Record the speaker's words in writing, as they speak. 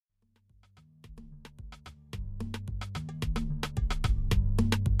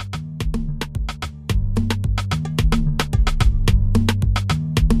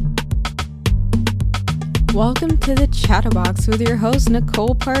Welcome to the Chatterbox with your host,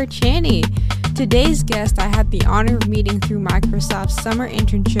 Nicole Parchani. Today's guest I had the honor of meeting through Microsoft's summer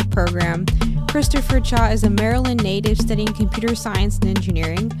internship program. Christopher Cha is a Maryland native studying computer science and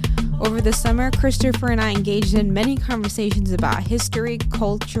engineering. Over the summer, Christopher and I engaged in many conversations about history,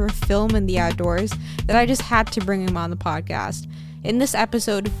 culture, film, and the outdoors that I just had to bring him on the podcast. In this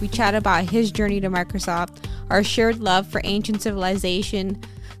episode, we chat about his journey to Microsoft, our shared love for ancient civilization,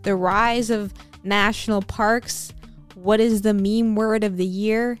 the rise of national parks, what is the meme word of the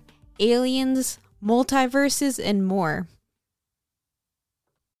year, aliens, multiverses, and more.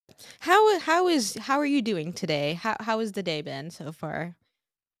 How are you doing today? How has the day been so far?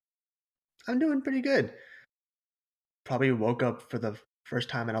 I'm doing pretty good. Probably woke up for the first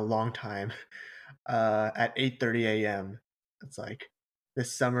time in a long time at 8:30 a.m. It's like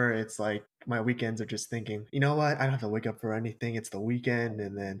this summer, it's like my weekends are just thinking, you know what? I don't have to wake up for anything. It's the weekend.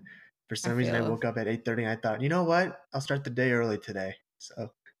 And then for I some reason, I feel woke up at 8:30 and I thought, you know what? I'll start the day early today. So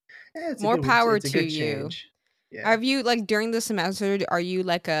yeah, more power it's a to good you. change. Yeah. Have you, like, during the semester, are you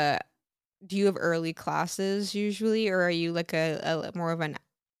like do you have early classes usually, or are you like a more of a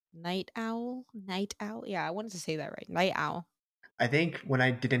night owl? Night owl? Yeah, I wanted to say that right. Night owl. I think when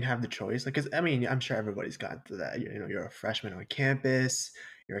I didn't have the choice, like, cause I mean, I'm sure everybody's gone through that. You know, you're a freshman on campus,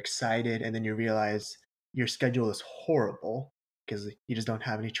 you're excited, and then you realize your schedule is horrible because you just don't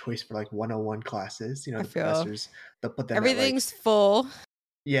have any choice for like 101 classes. You know, I the feel professors, they'll put them at like, everything's full.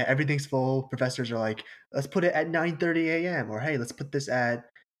 yeah, everything's full. Professors are like, let's put it at 9:30 a.m. or hey, let's put this at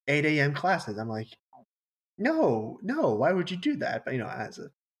 8 a.m. classes. I'm like, no, no, why would you do that? But you know,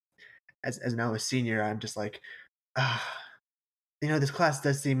 as now a senior, I'm just like, ah. You know, this class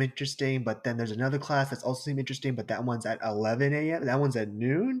does seem interesting, but then there's another class that's also seem interesting, but that one's at 11 a.m. That one's at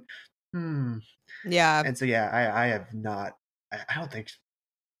noon. Hmm. Yeah, And so yeah, I have not. I don't think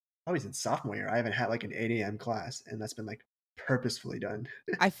probably since sophomore year I haven't had like an 8 a.m. class, and that's been like purposefully done.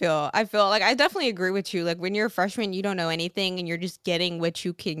 I feel like I definitely agree with you. Like, when you're a freshman, you don't know anything and you're just getting what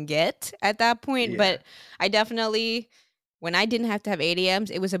you can get at that point. Yeah. But I definitely, when I didn't have to have 8 a.m.s,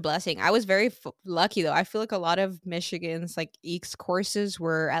 it was a blessing. I was very lucky though. I feel like a lot of Michigan's like EECS courses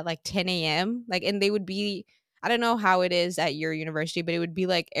were at like 10 a.m. Like, and they would be, I don't know how it is at your university, but it would be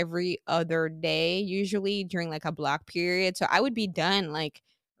like every other day, usually during like a block period. So I would be done like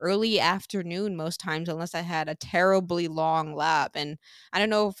early afternoon most times, unless I had a terribly long lab. And I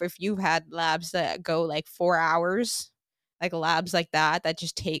don't know if you've had labs that go like 4 hours, like labs like that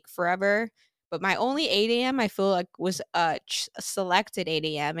just take forever. But my only 8 a.m. I feel like was selected 8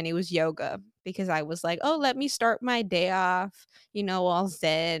 a.m. and it was yoga, because I was like, oh, let me start my day off, all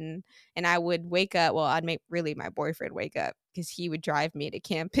zen. And I would wake up. Well, I'd make really my boyfriend wake up because he would drive me to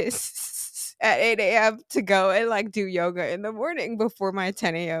campus at 8 a.m. to go and like do yoga in the morning before my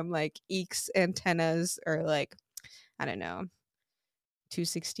 10 a.m. like EECS antennas, or like, I don't know,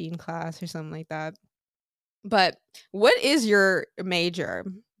 216 class or something like that. But what is your major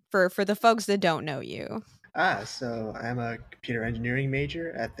for the folks that don't know you? So I'm a computer engineering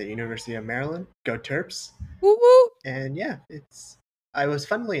major at the University of Maryland. Go Terps! Woo woo. And yeah, it's. I was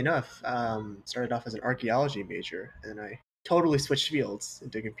funnily enough started off as an archaeology major, and I totally switched fields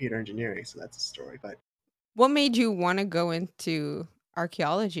into computer engineering. So that's a story. But What made you want to go into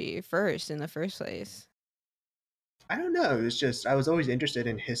archaeology first in the first place? I don't know. It was just I was always interested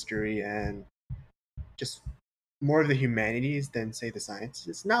in history and just more of the humanities than say the sciences.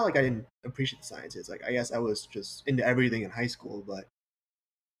 It's not like I didn't appreciate the sciences. Like I guess I was just into everything in high school, but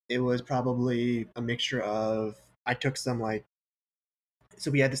it was probably a mixture of I took some like so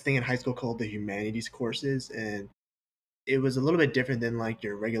we had this thing in high school called the humanities courses, and it was a little bit different than like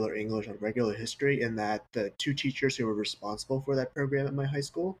your regular English or regular history in that the two teachers who were responsible for that program at my high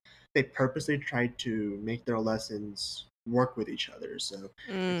school, they purposely tried to make their lessons work with each other. So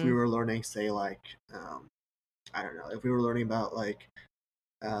if we Mm, were learning, say like I don't know, if we were learning about like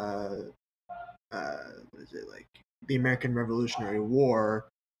uh, what is it like the American Revolutionary War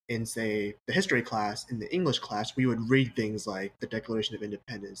in say the history class, in the English class we would read things like the Declaration of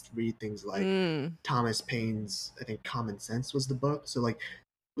Independence, read things like mm, Thomas Paine's, I think, Common Sense was the book. So like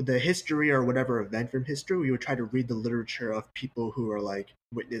with the history or whatever event from history, we would try to read the literature of people who are like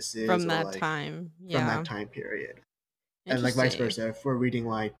witnesses from or that like time. from that Yeah. time period. And like vice Interesting. versa, if we're reading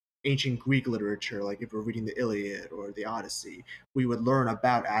like ancient Greek literature, like if we're reading the Iliad or the Odyssey, we would learn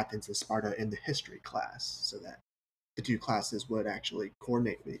about Athens and Sparta in the history class so that the two classes would actually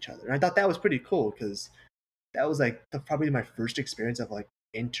coordinate with each other. And I thought that was pretty cool because that was like probably my first experience of like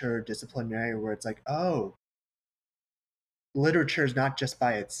interdisciplinary where it's like, oh, literature is not just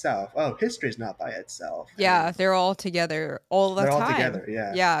by itself. Oh, history is not by itself. Yeah, And they're all together all the they're all time. together.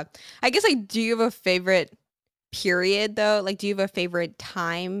 Yeah. Yeah. I guess, like, do you have a favorite period though? Like, do you have a favorite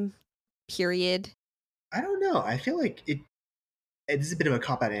time period? I don't know. I feel like this is a bit of a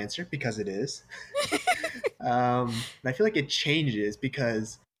cop out answer because it is. And I feel like it changes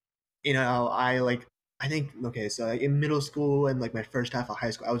because I think okay, so like in middle school and like my first half of high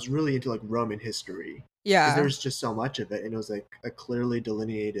school, I was really into like Roman history because there Yeah. was just so much of it, and it was like a clearly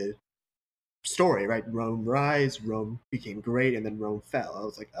delineated story, right? Rome rise, Rome became great, and then Rome fell. I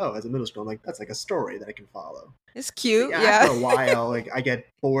was like, oh, as a middle school, I'm like, that's like a story that I can follow. It's But cute, yeah, yeah. after a while, like I get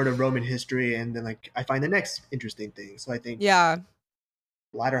bored of Roman history, and then like I find the next interesting thing. So I think Yeah.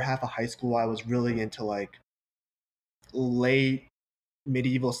 latter half of high school, I was really into like late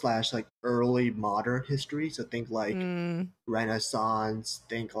medieval slash like early modern history. So think like Mm, Renaissance,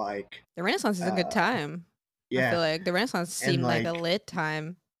 think like the Renaissance is a good uh time. I feel yeah, like the Renaissance and seemed like a like lit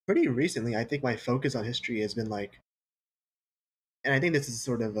time. pretty recently, I think my focus on history has been like, and I think this is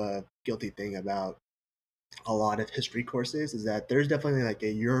sort of a guilty thing about a lot of history courses is that there's definitely like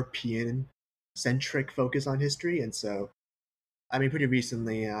a European centric focus on history, and so I mean, pretty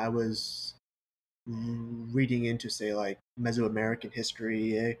recently I was reading into say like Mesoamerican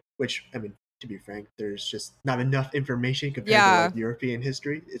history, which I mean, to be frank, there's just not enough information compared to Yeah. like European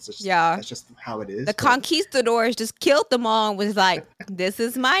history. It's just Yeah. that's just how it is. The But conquistadors just killed them all and was like, "This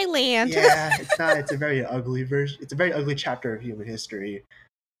is my land." yeah, it's not. It's a very ugly version. It's a very ugly chapter of human history.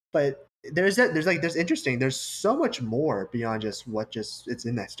 But there's interesting. There's so much more beyond just what just it's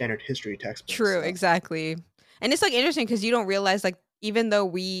in that standard history textbook. True, So exactly. And it's like interesting because you don't realize like even though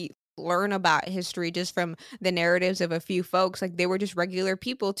we learn about history just from the narratives of a few folks, like they were just regular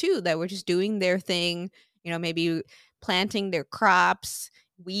people too that were just doing their thing, maybe planting their crops,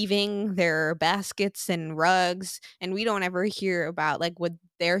 weaving their baskets and rugs, and we don't ever hear about like what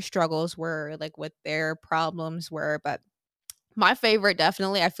their struggles were, like what their problems were, but my favorite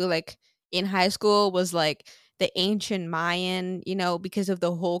definitely, I feel like in high school was like the ancient Mayan, because of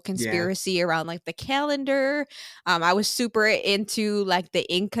the whole yeah, conspiracy around like the calendar. I was super into like the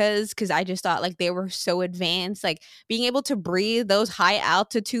Incas because I just thought like they were so advanced, like being able to breathe those high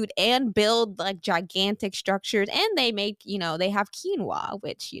altitude and build like gigantic structures. And they make, they have quinoa,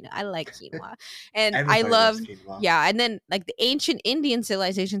 which, I like quinoa. And I everybody loves love quinoa. yeah, and then like the ancient Indian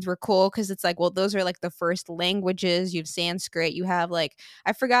civilizations were cool because it's like, well, those are like the first languages. You have Sanskrit, you have like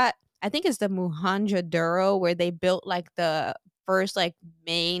I forgot, I think it's the Mohenjo-daro where they built like the first like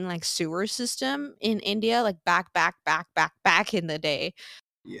main like sewer system in India, like back in the day,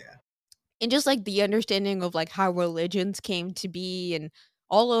 Yeah, and just like the understanding of like how religions came to be and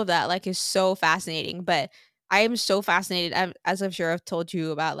all of that like is so fascinating. But I am so fascinated, as I'm sure I've told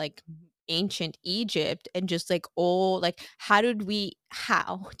you, about like ancient Egypt and just like old, like how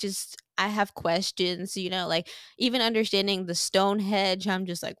just I have questions, like even understanding the Stonehenge, I'm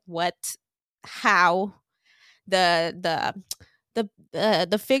just like, what, how, the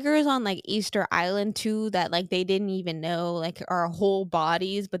figures on like Easter Island too, that like they didn't even know like are whole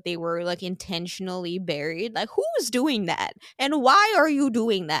bodies, but they were like intentionally buried. Like who is doing that? And why are you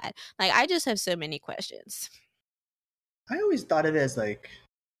doing that? Like I just have so many questions. I always thought of it as like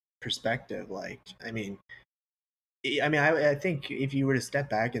perspective. Like, I think if you were to step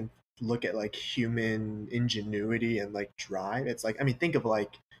back and look at like human ingenuity and like drive, it's like, I mean, think of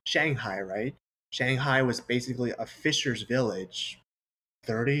like Shanghai, right? Shanghai was basically a fisher's village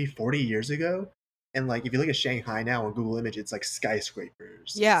 30, 40 years ago. And like, if you look at Shanghai now on Google Images, it's like skyscrapers,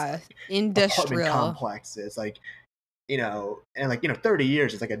 it's Yeah, like apartment industrial. complexes, like, and like, 30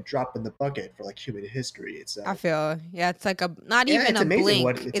 years is like a drop in the bucket for like human history. I So, feel, yeah, it's like a not yeah, even a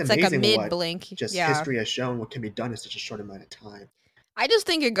blink. it's It's like a amazing mid what blink. just Yeah. history has shown what can be done in such a short amount of time. I just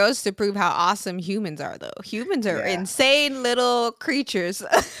think it goes to prove how awesome humans are though. Humans are Yeah. insane little creatures.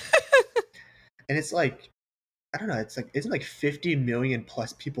 And it's like, I don't know, it's like, isn't like 50 million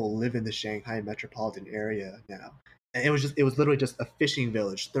plus people live in the Shanghai metropolitan area now? And it was literally just a fishing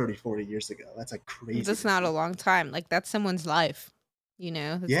village 30, 40 years ago. That's like crazy That's to not a me. long time. Like that's someone's life.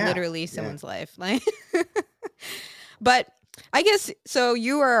 It's Yeah. literally Yeah. someone's life. Like but I guess so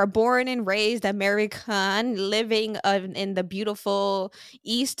you are born and raised American, living in the beautiful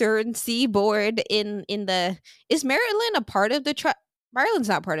eastern seaboard in the is Maryland a part of the Maryland's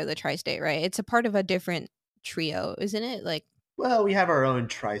not part of the tri-state, right? It's a part of a different trio, isn't it? Like Well, we have our own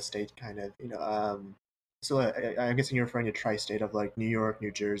tri-state kind of, so I'm guessing you're referring to tri-state of like New York,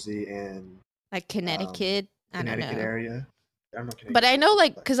 New Jersey, and um, Connecticut. I don't Connecticut know. area. I don't know if But Connecticut's I part know of it,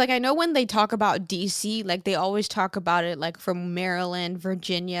 like but cuz like I know when they talk about DC, like they always talk about it like from Maryland,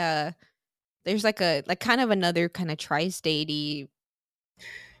 Virginia. There's like a like kind of another kind of tri-statey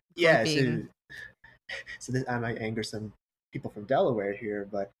yeah. grouping. So this I might anger some people from Delaware here,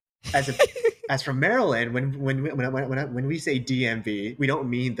 but as a As for Maryland, when we say DMV, we don't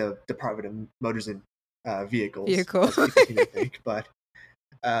mean the Department of Motors and Vehicles, Vehicle. as people seem to think. But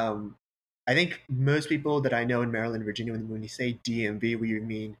um, I think most people that I know in Maryland, Virginia, when you say DMV, we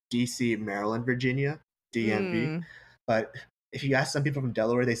mean DC, Maryland, Virginia, DMV. Mm, But if you ask some people from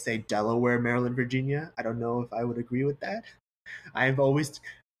Delaware, they say Delaware, Maryland, Virginia. I don't know if I would agree with that. I've always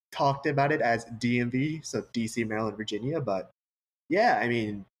talked about it as DMV, so DC, Maryland, Virginia. But yeah, I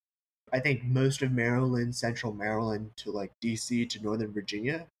mean, I think most of Maryland, Central Maryland to like DC to Northern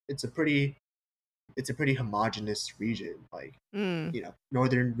Virginia, it's a pretty homogenous region. Like, mm.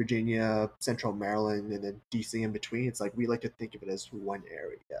 Northern Virginia, Central Maryland, and then DC in between. It's like we like to think of it as one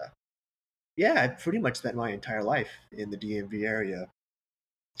area. Yeah, I've pretty much spent my entire life in the DMV area.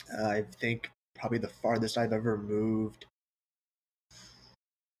 I think probably the farthest I've ever moved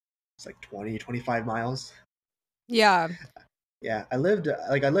is like 20, 25 miles. Yeah. Yeah, I lived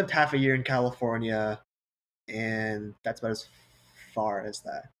half a year in California, and that's about as far as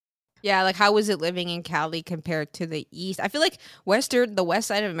that. Yeah, like how was it living in Cali compared to the East? I feel like the West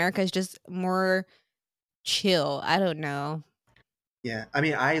side of America is just more chill. I don't know. Yeah, I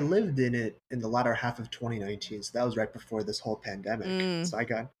mean, I lived in it in the latter half of 2019, so that was right before this whole pandemic. Mm. So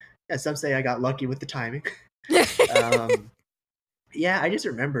yeah, some say I got lucky with the timing. um, yeah, I just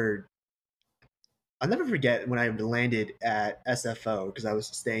remember, I'll never forget when I landed at SFO because I was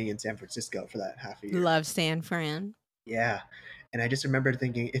staying in San Francisco for that half a year. Love San Fran. Yeah, and I just remember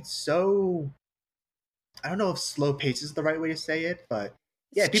thinking, it's so, I don't know if slow pace is the right way to say it, but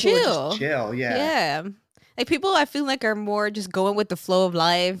yeah, It's people would just chill. chill. Yeah. Yeah. Like people I feel like are more just going with the flow of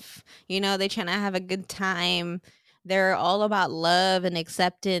life. You know, they trying to have a good time. They're all about love and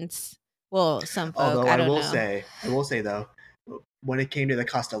acceptance. Well, some folk, Although I don't know. I will say though, when it came to the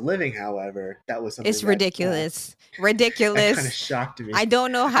cost of living, however, that was something It's that ridiculous. that kind of Ridiculous. shocked me. I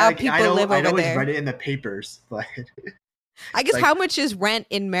don't know how I people know live I'd over always there. read it in the papers, but I it's guess how like much is rent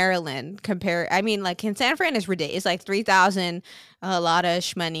in Maryland compare I mean like in San Fran is ridiculous. It's like 3,000 a lot of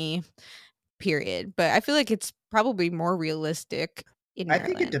shmoney period. But I feel like it's probably more realistic in I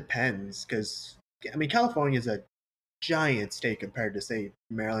think it Maryland. depends because I mean California is a giant state compared to say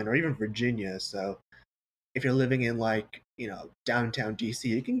Maryland or even Virginia. So if you're living in like downtown DC,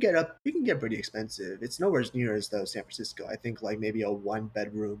 you can get pretty expensive. It's nowhere near as though San Francisco. I think like maybe a one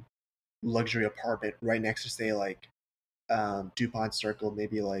bedroom luxury apartment right next to say like Dupont Circle,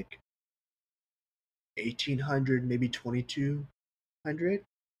 maybe like 1800, maybe 2200.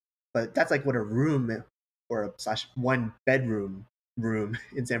 But that's like what a room or a slash one bedroom room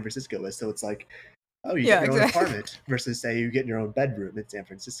in San Francisco is. So it's like, oh, you get Yeah, your own exactly. apartment versus say you get your own bedroom in San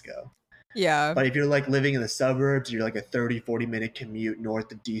Francisco. Yeah. But if you're like living in the suburbs, you're like a 30-40 minute commute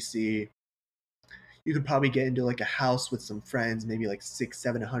north of DC, you could probably get into like a house with some friends, maybe like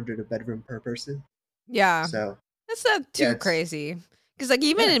 600-700 a bedroom per person. Yeah. So That's not yeah, too crazy. Because, like,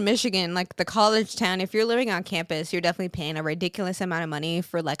 even yeah. in Michigan, like the college town, if you're living on campus, you're definitely paying a ridiculous amount of money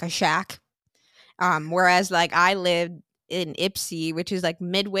for like a shack. Whereas like I lived in Ipsy, which is like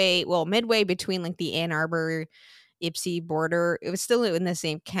midway between like the Ann Arbor Ipsy border. It was still in the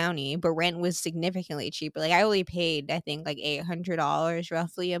same county, but rent was significantly cheaper. Like I only paid, I think, like $800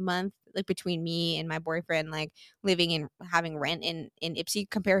 roughly a month, like between me and my boyfriend, like living and having rent in Ipsy,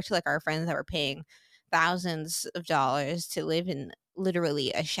 compared to like our friends that were paying thousands of dollars to live in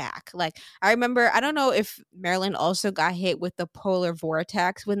literally a shack. Like I remember, I don't know if Maryland also got hit with the polar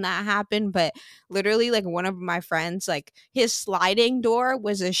vortex when that happened, but literally like one of my friends, like his sliding door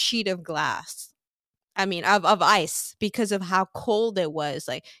was a sheet of glass. I mean, of ice because of how cold it was.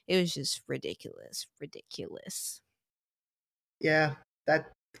 Like it was just ridiculous, ridiculous. Yeah,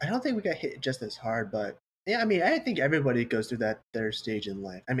 that I don't think we got hit just as hard, but yeah, I mean, I think everybody goes through that their stage in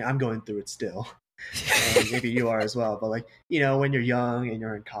life. I mean, I'm going through it still, and maybe you are as well. But like, when you're young and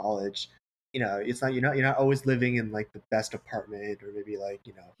you're in college, it's not you're not always living in like the best apartment or maybe like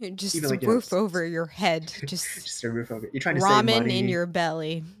Just even like roof over your head, just just a roof over. You're trying to save ramen in money, your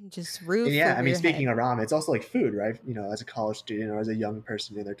belly, just and roof yeah, I over mean, your speaking head. of ramen, it's also like food, right? As a college student or as a young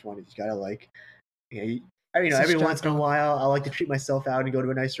person in their 20s, you gotta like you know, It's a every once in a struggle. while, I like to treat myself out and go to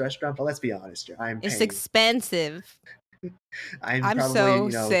a nice restaurant. But let's be honest here, It's expensive. I'm I'm probably so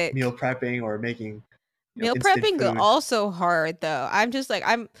meal sick. prepping or making Meal instant prepping food. also hard though. I'm just like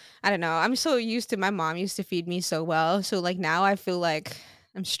I don't know. I'm so used to my mom used to feed me so well. So like now I feel like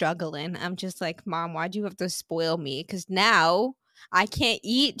I'm struggling. I'm just like, "Mom, why'd you have to spoil me?" Cuz now I can't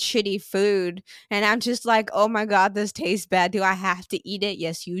eat shitty food and I'm just like, "Oh my god, this tastes bad. Do I have to eat it?"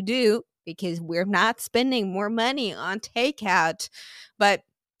 Yes, you do because we're not spending more money on takeout. But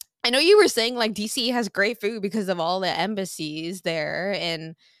I know you were saying like DC has great food because of all the embassies there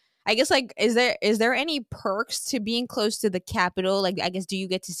and I guess like is there any perks to being close to the capital? Like I guess do you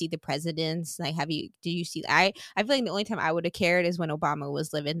get to see the presidents? Like have you do you see I feel like the only time I would have cared is when Obama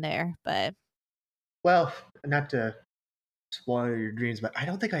was living there. But Well, not to spoil your dreams, but I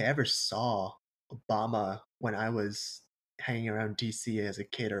don't think I ever saw Obama when I was hanging around DC as a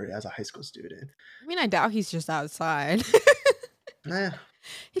kid or as a high school student. I mean I doubt he's just outside. Eh,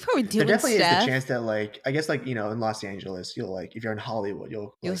 He's probably there doing definitely is the stuff. chance that, like, I guess, like, in Los Angeles, you'll like if you're in Hollywood,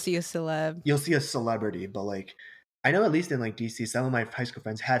 you'll You'll like see a celeb. you'll see a celebrity, but like I know at least in like DC, some of my high school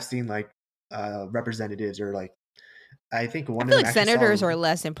friends have seen like representatives or like I think I one of feel them like actually saw. senators are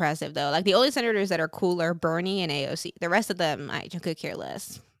less impressive though. Like the only senators that are cool are Bernie and AOC. The rest of them I could care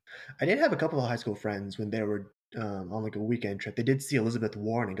less. I did have a couple of high school friends when they were on like a weekend trip. They did see Elizabeth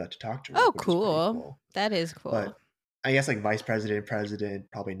Warren and got to talk to her, Oh, which was pretty cool. cool. That is cool. But I guess like vice president, president,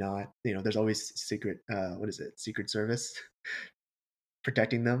 probably not. There's always secret. What is it? Secret Service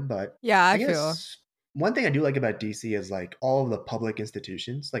protecting them. But Yeah, I I feel. guess one thing I do like about DC is like all of the public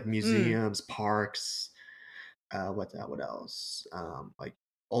institutions, like Mm. museums, parks. What else? Like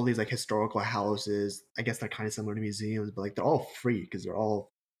all these like historical houses. I guess they're kind of similar to museums, but like they're all free because they're all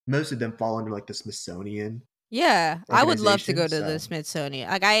most of them fall under like the Smithsonian Yeah, I would love to organization. go to the So Smithsonian.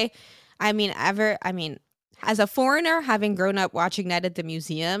 Like I mean, as a foreigner, having grown up watching that at the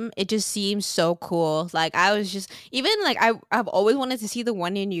museum, it just seems so cool. Like I was just even like I've always wanted to see the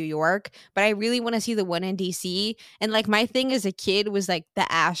one in New York, but I really want to see the one in DC. And like my thing as a kid was like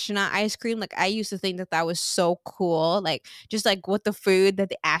the astronaut ice cream. Like I used to think that that was so cool. Like just like what the food that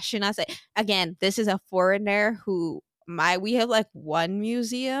the astronauts. Like, again, this is a foreigner who my we have like one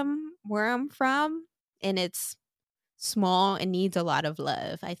museum where I'm from and it's small and needs a lot of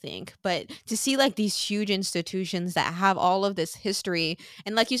love, I think. But to see like these huge institutions that have all of this history,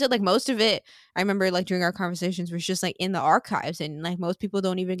 and like you said, like most of it, I remember like during our conversations was just like in the archives, and like most people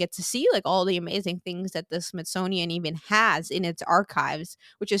don't even get to see like all the amazing things that the Smithsonian even has in its archives,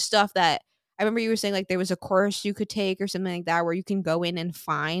 which is stuff that I remember you were saying like there was a course you could take or something like that where you can go in and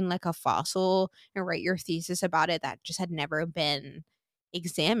find like a fossil and write your thesis about it that just had never been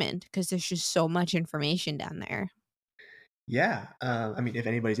examined because there's just so much information down there. yeah, I mean, if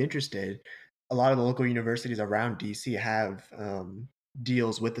anybody's interested, a lot of the local universities around DC have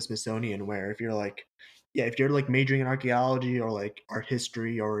deals with the Smithsonian where if you're like majoring in archaeology or like art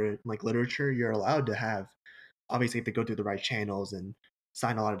history or like literature, you're allowed to have obviously if they go through the right channels and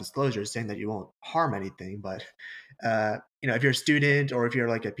sign a lot of disclosures saying that you won't harm anything. But if you're a student or if you're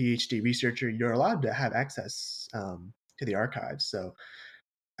like a PhD researcher, you're allowed to have access to the archives. So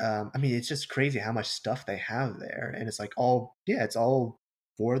I mean, it's just crazy how much stuff they have there, and it's like it's all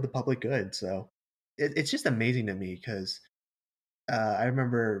for the public good. So it's just amazing to me because I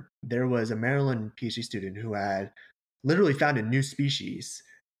remember there was a Maryland PhD student who had literally found a new species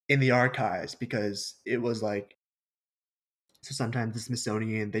in the archives because it was like so sometimes the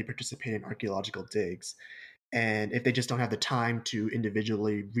Smithsonian they participate in archaeological digs, and if they just don't have the time to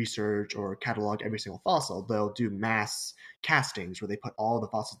individually research or catalog every single fossil, they'll do mass castings where they put all the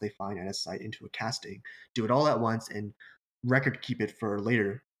fossils they find at a site into a casting, do it all at once, and record keep it for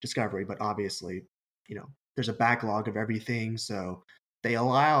later discovery. But obviously, there's a backlog of everything, so they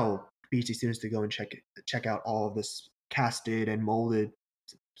allow PhD students to go and check out all of this casted and molded,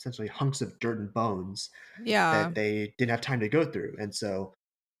 essentially hunks of dirt and bones Yeah. that they didn't have time to go through, and so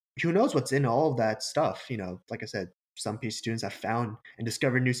who knows what's in all of that stuff? Like I said, some PhD students have found and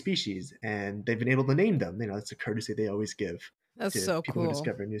discovered new species, and they've been able to name them. It's a courtesy they always give That's to so people who cool.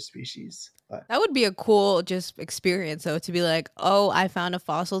 discover new species. But That would be a cool just experience though to be like, "Oh, I found a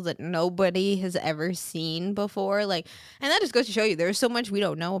fossil that nobody has ever seen before." Like, and that just goes to show you there's so much we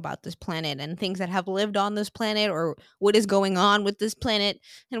don't know about this planet and things that have lived on this planet or what is going on with this planet.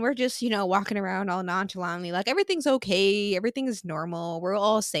 And we're just, walking around all nonchalantly like everything's okay, everything is normal, we're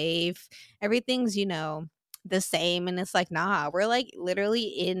all safe, everything's, the same and it's like, "Nah, we're like literally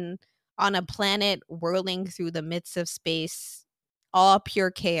in on a planet whirling through the midst of space, all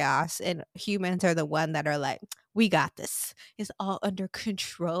pure chaos, and humans are the one that are like, we got this, it's all under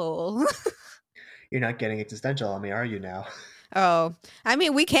control." you're not getting existential on me, are you now? Oh, I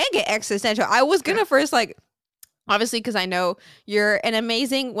mean, we can get existential. I was gonna first like obviously because I know you're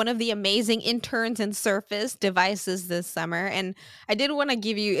one of the amazing interns in Surface devices this summer, and I did want to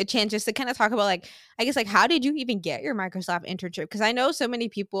give you a chance just to kind of talk about like I guess like how did you even get your Microsoft internship? Because I know so many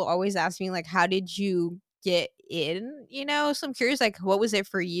people always ask me like how did you get in, so I'm curious like what was it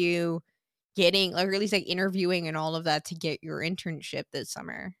for you getting like or at least like interviewing and all of that to get your internship this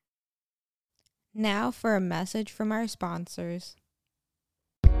summer. Now for a message from our sponsors.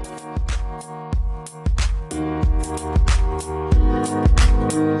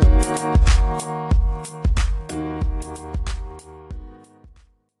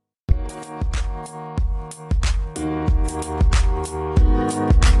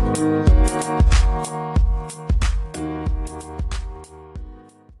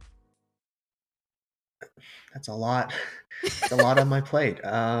 That's a lot. It's a lot on my plate.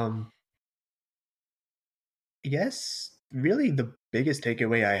 Yes, really the biggest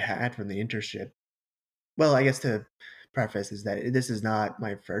takeaway I had from the internship, well, I guess to preface is that this is not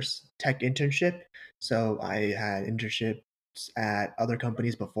my first tech internship. So I had internships at other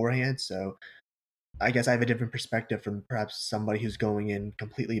companies beforehand. So I guess I have a different perspective from perhaps somebody who's going in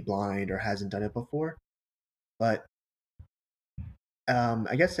completely blind or hasn't done it before. But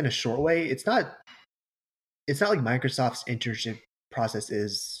I guess in a short way, it's not like Microsoft's internship process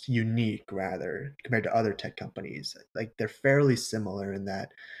is unique rather compared to other tech companies. Like they're fairly similar in that,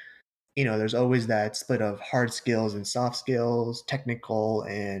 there's always that split of hard skills and soft skills, technical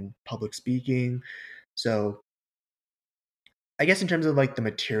and public speaking. So I guess in terms of like the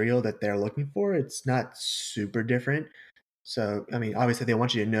material that they're looking for, it's not super different. So, I mean, obviously they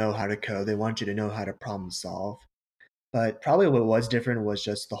want you to know how to code, they want you to know how to problem solve. But probably what was different was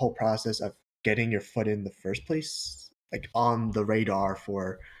just the whole process of getting your foot in the first place, like on the radar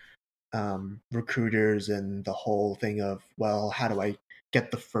for recruiters, and the whole thing of, well, how do I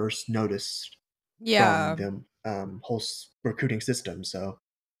get the first notice from Yeah. the whole recruiting system? So,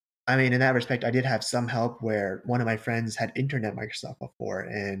 I mean, in that respect, I did have some help where one of my friends had internet Microsoft before,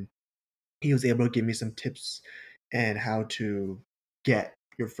 and he was able to give me some tips and how to get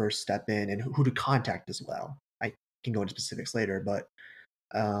your first step in and who to contact as well. I can go into specifics later, but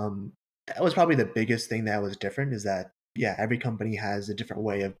that was probably the biggest thing that was different is that, yeah, every company has a different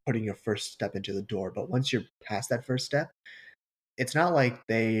way of putting your first step into the door. But once you're past that first step, it's not like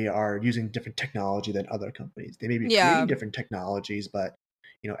they are using different technology than other companies. They may be creating Yeah. different technologies, but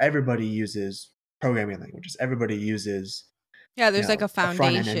everybody uses programming languages. Everybody uses Yeah, there's like a a front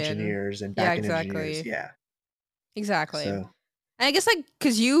end foundation. engineers and Yeah, back end engineers. exactly. Yeah. Exactly. And So I guess like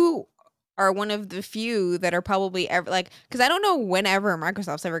cuz you are one of the few that are probably ever like cuz I don't know whenever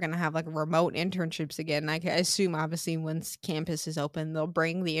Microsoft's ever going to have like remote internships again. I assume obviously once campus is open they'll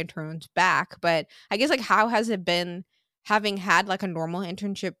bring the interns back, but I guess like how has it been having had like a normal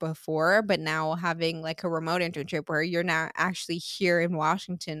internship before but now having like a remote internship where you're now actually here in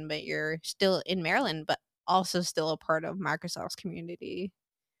Washington but you're still in Maryland but also still a part of Microsoft's community?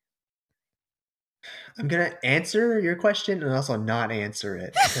 I'm gonna answer your question and also not answer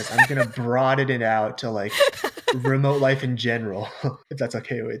it because I'm gonna broaden it out to like remote life in general, if that's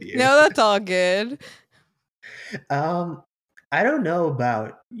okay with you. No, that's all good. Um, I don't know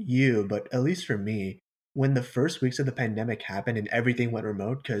about you, but at least for me, when the first weeks of the pandemic happened and everything went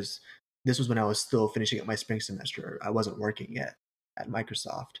remote, because this was when I was still finishing up my spring semester, I wasn't working yet at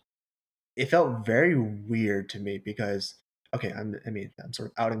Microsoft. It felt very weird to me because, okay, I'm sort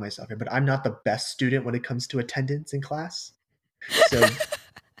of outing myself here, but I'm not the best student when it comes to attendance in class. So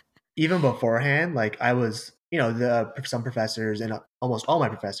even beforehand, like I was, some professors and almost all my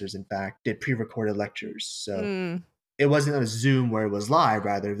professors, in fact, did pre-recorded lectures. So Mm, it wasn't on a Zoom where it was live.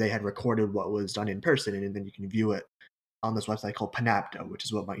 Rather, they had recorded what was done in person, and then you can view it on this website called Panapto, which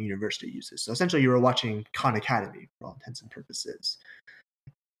is what my university uses. So essentially, you were watching Khan Academy for all intents and purposes.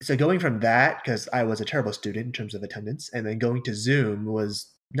 So going from that, because I was a terrible student in terms of attendance, and then going to Zoom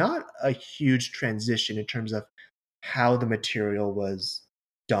was not a huge transition in terms of how the material was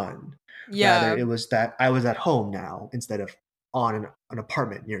done. Rather, yeah. it was that I was at home now instead of on an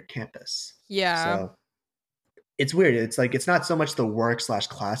apartment near campus. Yeah. So it's weird. It's like it's not so much the work slash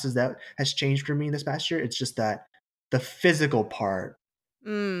classes that has changed for me this past year. It's just that the physical part,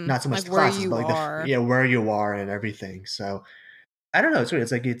 not so much Like the where classes, but you like are. yeah, where you are and everything. So I don't know. It's weird.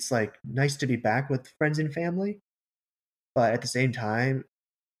 It's like nice to be back with friends and family, but at the same time,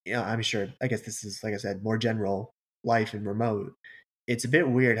 I'm sure. I guess this is like I said, more general life and remote. It's a bit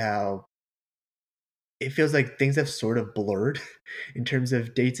weird how it feels like things have sort of blurred in terms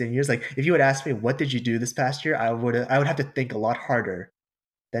of dates and years. Like if you had asked me what did you do this past year, I would have to think a lot harder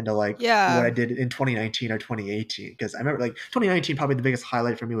than to like what I Yeah. did in 2019 or 2018. Because I remember like 2019, probably the biggest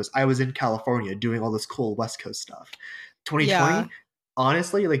highlight for me was I was in California doing all this cool West Coast stuff. Yeah. 2020,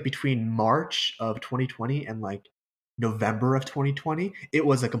 honestly, like between March of 2020 and like November of 2020, it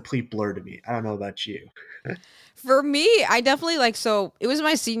was a complete blur to me. I don't know about you. For me, I definitely like so it was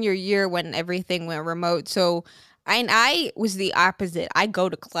my senior year when everything went remote. So I was the opposite. I go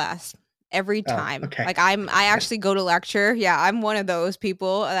to class every Oh, time. okay. Like I actually go to lecture. Yeah, I'm one of those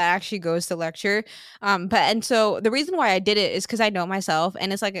people that actually goes to lecture. But and so the reason why I did it is because I know myself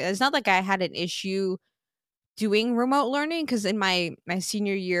and it's like it's not like I had an issue doing remote learning because in my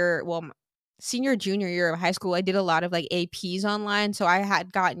senior year, well, senior junior year of high school, I did a lot of like APs online, so I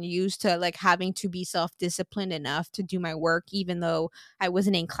had gotten used to like having to be self-disciplined enough to do my work even though I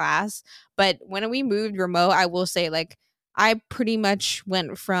wasn't in class. But when we moved remote, I will say like I pretty much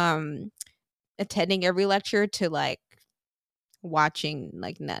went from attending every lecture to like watching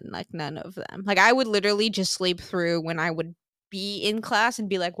none of them. Like I would literally just sleep through when I would be in class and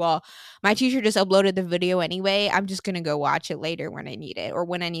be like, well, my teacher just uploaded the video anyway. I'm just going to go watch it later when I need it or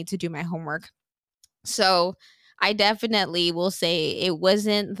when I need to do my homework. So, I definitely will say it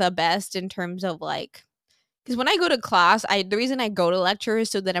wasn't the best in terms of like because when I go to class, I the reason I go to lecture is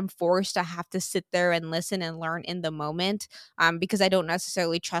so that I'm forced to have to sit there and listen and learn in the moment, because I don't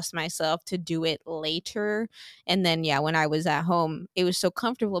necessarily trust myself to do it later. And then, yeah, when I was at home, it was so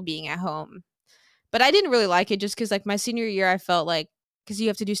comfortable being at home. But I didn't really like it just because, like, my senior year, I felt like because you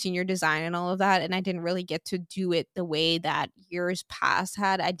have to do senior design and all of that, and I didn't really get to do it the way that years past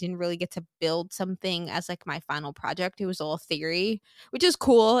had. I didn't really get to build something as like my final project. It was all theory, which is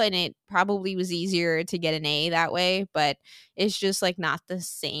cool, and it probably was easier to get an A that way, but it's just like not the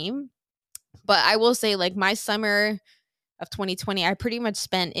same. But I will say, like, my summer of 2020, I pretty much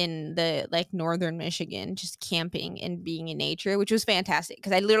spent in the like northern Michigan just camping and being in nature, which was fantastic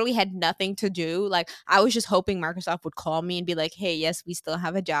because I literally had nothing to do. Like I was just hoping Microsoft would call me and be like, "Hey, yes, we still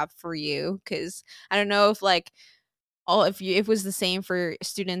have a job for you." Because I don't know if like all if it was the same for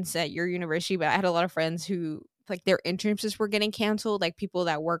students at your university, but I had a lot of friends who like their internships were getting canceled, like people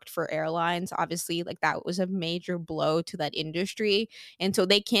that worked for airlines. Obviously, like that was a major blow to that industry. And so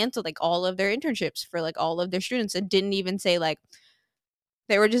they canceled like all of their internships for like all of their students and didn't even say like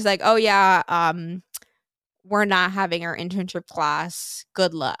they were just like, "Oh yeah, we're not having our internship class.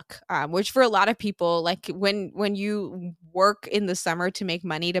 Good luck." Which for a lot of people, like when you work in the summer to make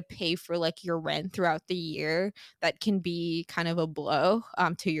money to pay for like your rent throughout the year, that can be kind of a blow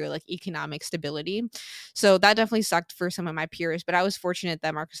to your like economic stability. So that definitely sucked for some of my peers. But I was fortunate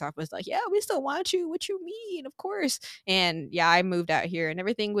that Microsoft was like, "Yeah, we still want you. What you mean? Of course." And yeah, I moved out here and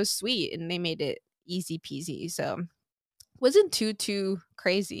everything was sweet and they made it easy peasy. So wasn't too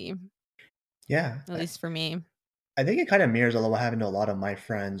crazy, Yeah, at least for me. I think it kind of mirrors a lot what happened to a lot of my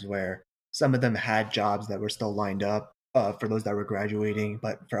friends, where some of them had jobs that were still lined up for those that were graduating,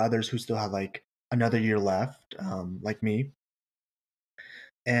 but for others who still had like another year left, like me,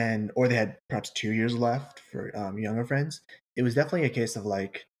 and or they had perhaps 2 years left for younger friends. It was definitely a case of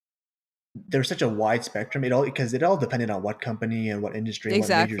like there's such a wide spectrum. It all depended on what company and what industry and what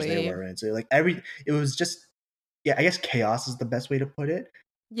majors they Exactly. were in. So like it was just, yeah, I guess chaos is the best way to put it.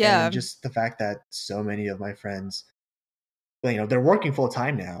 And Yeah. just the fact that so many of my friends, well, they're working full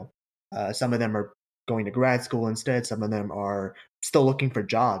time now. Some of them are going to grad school instead. Some of them are still looking for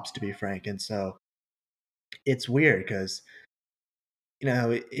jobs, to be frank. And so it's weird because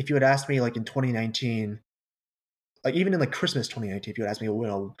if you had asked me like in 2019, like even in like Christmas 2019, if you had asked me,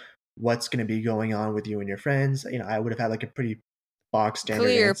 what's going to be going on with you and your friends, I would have had like a pretty box standard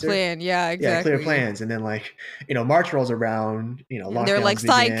Clear answer. plan. Yeah, Yeah, clear exactly. plans. And then like March rolls around, And they're like, lockdowns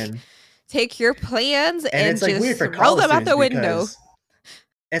 "Psych, begin, take your plans and and it's like weird just for throw college them out students the window." because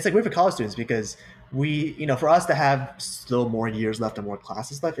And it's like weird for college students because for us to have still more years left and more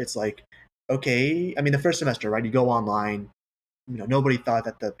classes left, it's like, okay, I mean, the first semester, right? You go online. Nobody thought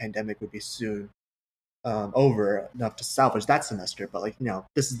that the pandemic would be soon over enough to salvage that semester. But like,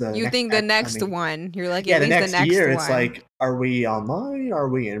 this is the You next think the next coming. one. You're like, Yeah, "At the least the next next year, it's one." like, are we online? Are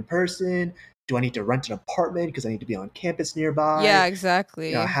we in person? Do I need to rent an apartment because I need to be on campus Yeah, nearby?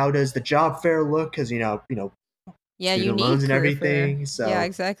 exactly. How does the job fair look? Because Yeah, you student need loans and career fair. everything. Yeah, So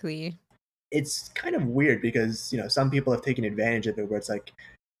exactly. it's kind of weird because some people have taken advantage of it where it's like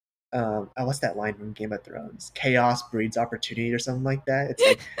what's that line from Game of Thrones, chaos breeds opportunity or something like that. It's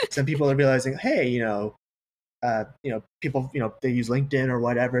like some people are realizing, hey, people, they use LinkedIn or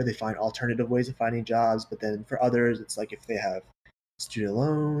whatever, they find alternative ways of finding jobs. But then for others, it's like if they have student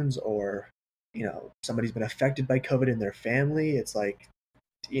loans or somebody's been affected by COVID in their family, it's like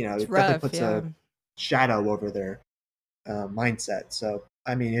It's it definitely rough, puts yeah. a shadow over their mindset. So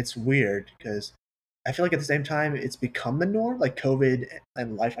I mean, it's weird because I feel like at the same time it's become the norm. Like COVID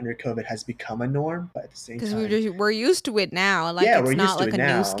and life under COVID has become a norm, but at the same Because time, we're used to it now. Like yeah, we're it's not used to like it a new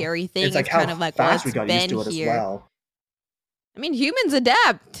now. scary It's thing. like It's how kind of like, well, fast we it's got used been to it as here. well. I mean, humans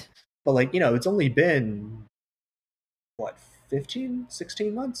adapt. But like it's only been what, 15,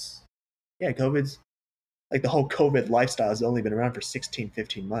 16 months. Yeah, COVID's like the whole COVID lifestyle has only been around for 16,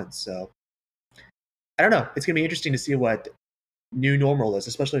 15 months. So I don't know. It's gonna be interesting to see what new normal is,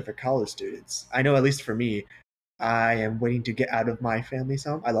 especially for college students. I know at least for me, I am waiting to get out of my family's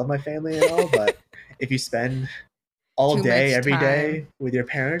home. I love my family and all, but if you spend all Too day much every time. day with your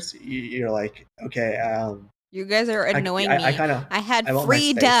parents, you're like, okay, You guys are annoying I me. kind of I had I want my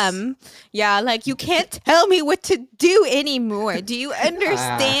space. freedom. Yeah, like you can't tell me what to do anymore. Do you Ah,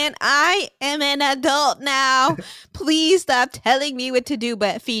 understand? I am an adult now. Please stop telling me what to do.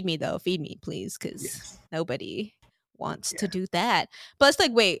 But feed me, though. Feed me, please, because yes, nobody wants to yeah, do that. Plus,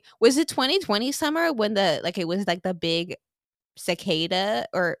 like, wait, was it 2020 summer when it was like the big cicada,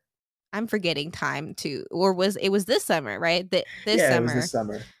 or I'm forgetting time too, or was this summer, right? This yeah. It was this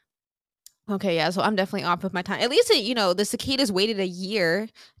summer. summer. Okay, yeah, so I'm definitely off with my time. At least the cicadas waited a year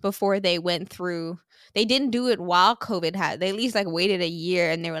before they went through. They didn't do it while COVID had. They at least like waited a year,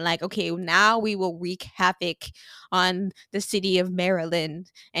 and they were like, okay, now we will wreak havoc on the city of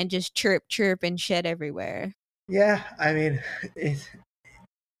Maryland and just chirp, chirp, and shed everywhere. Yeah, I mean, it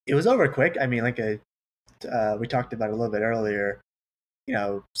it was over quick. I mean, we talked about it a little bit earlier.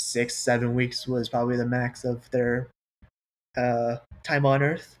 6 7 weeks was probably the max of their time on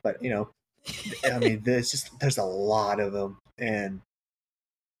Earth. But I mean, there's a lot of them, and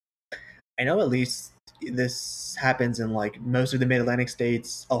I know at least this happens in like most of the Mid Atlantic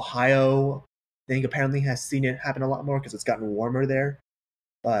states. Ohio, I think apparently has seen it happen a lot more because it's gotten warmer there.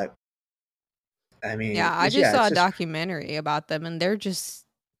 But I mean, Yeah, I just yeah, saw it's a just documentary about them, and they're just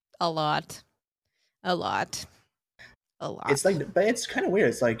a lot, a lot, a it's lot. like, but it's kind of weird.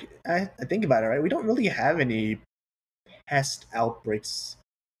 It's like I think about it, right? We don't really have any pest outbreaks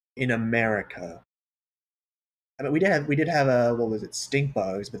in America. I mean, we did have a what was it, stink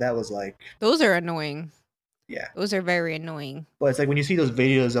bugs, but that was like, Those are annoying. yeah. Those are very annoying. But it's like when you see those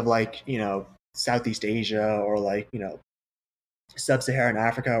videos of like Southeast Asia or like sub-Saharan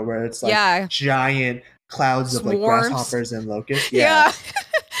Africa where it's like Yeah, giant clouds of like swarms. grasshoppers and locusts. Yeah, Yeah.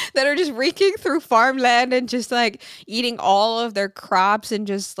 That are just reeking through farmland and just like eating all of their crops, and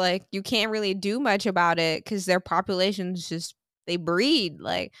just like you can't really do much about it because their populations just they breed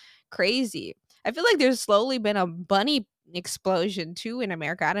like crazy. I feel like there's slowly been a bunny explosion too in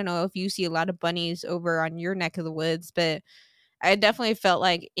America. I don't know if you see a lot of bunnies over on your neck of the woods, but I definitely felt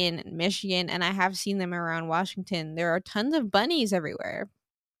like in Michigan, and I have seen them around Washington, there are tons of bunnies everywhere.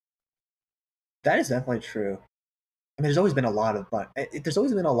 that is definitely true. I mean, there's always been a lot of there's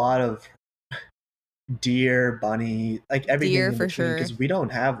always been a lot of deer, bunny, like everything Deer in for between sure. because we don't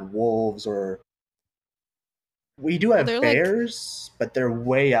have wolves, or we do Well, have they're like, bears, but they're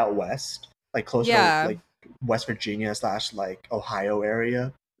way out west, like closer to yeah. like West Virginia slash like Ohio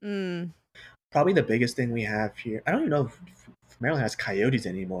area. Mm. Probably the biggest thing we have here. I don't even know if Maryland has coyotes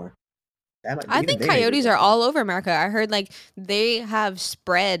anymore. That might I even think they may be coyotes are different. all over America. I heard like they have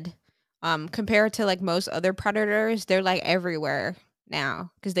spread compared to like most other predators. They're like everywhere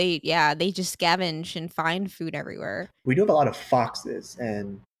now because they just scavenge and find food everywhere. We do have a lot of foxes,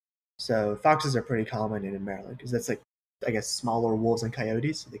 and so foxes are pretty common in Maryland because that's like, I guess, smaller wolves and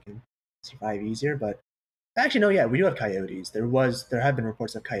coyotes, so they can survive easier. But actually, no, yeah, we do have coyotes. There have been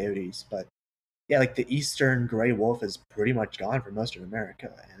reports of coyotes, but yeah, like the eastern gray wolf is pretty much gone for most of America,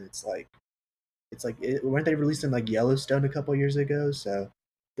 and weren't they released in like Yellowstone a couple years ago? So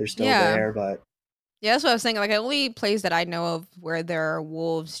they're still Yeah. there, but Yeah, that's what I was saying. Like the only place that I know of where there are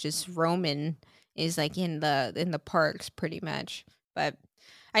wolves just roaming is like in the parks pretty much. But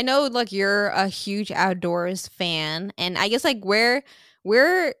I know like you're a huge outdoors fan, and I guess like where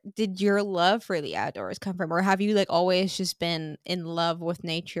did your love for the outdoors come from, or have you like always just been in love with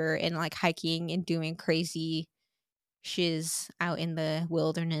nature and like hiking and doing crazy shiz out in the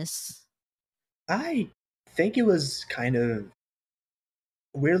wilderness? I think it was kind of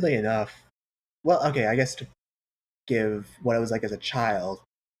weirdly enough. Well, okay, I guess to give what I was like as a child.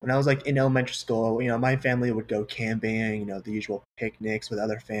 When I was like in elementary school, my family would go camping, the usual picnics with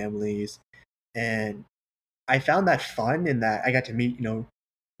other families, and I found that fun in that I got to meet,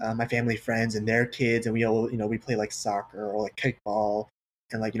 my family friends and their kids, and we play like soccer or like kickball,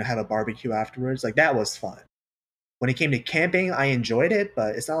 and like have a barbecue afterwards. Like that was fun. When it came to camping, I enjoyed it,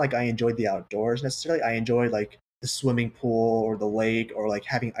 but it's not like I enjoyed the outdoors necessarily. I enjoyed like the swimming pool or the lake or like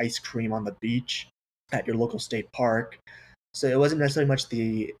having ice cream on the beach at your local state park. So it wasn't necessarily much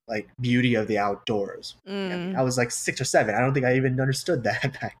the like beauty of the outdoors. I mean, I Mm. was like 6 or 7. I don't think I even understood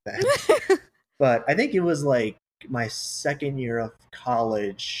that back then. But I think it was like my second year of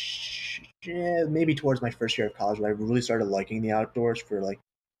college, yeah, maybe towards my first year of college, when I really started liking the outdoors for like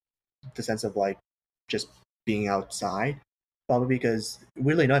the sense of like just being outside. Probably because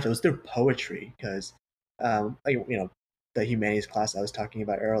weirdly enough, it was through poetry. Because the humanities class I was talking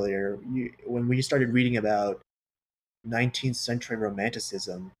about earlier, when we started reading about 19th century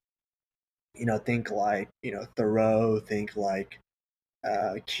romanticism, think like Thoreau, think like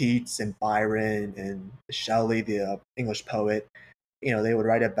Keats and Byron and Shelley, the English poet, they would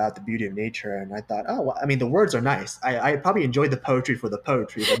write about the beauty of nature. And I thought, oh, well, I mean, the words are nice. I probably enjoyed the poetry for the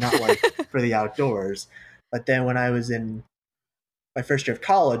poetry, but not like for the outdoors. But then when I was in my first year of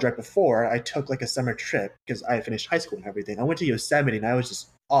college, right before, I took like a summer trip because I had finished high school and everything. I went to Yosemite and I was just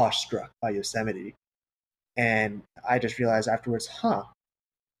awestruck by Yosemite. And I just realized afterwards,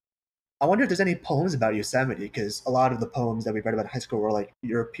 I wonder if there's any poems about Yosemite because a lot of the poems that we read about in high school were like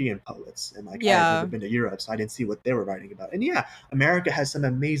European poets, and like I had never Yeah. been to Europe, so I didn't see what they were writing about. And yeah, America has some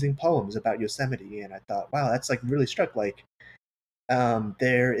amazing poems about Yosemite, and I thought, wow, that's like really struck. Like,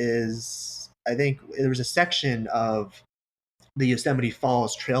 there is, I think there was a section of the Yosemite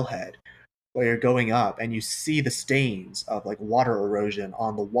Falls trailhead where you're going up and you see the stains of like water erosion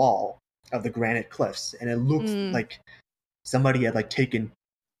on the wall of the granite cliffs, and it looks Mm, like somebody had like taken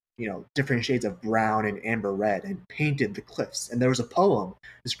different shades of brown and amber red and painted the cliffs. And there was a poem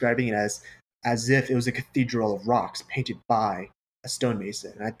describing it as if it was a cathedral of rocks painted by a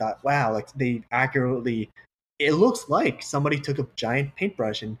stonemason. And I thought, wow, like they accurately, it looks like somebody took a giant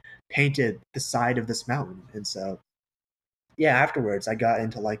paintbrush and painted the side of this mountain. And so, yeah, afterwards I got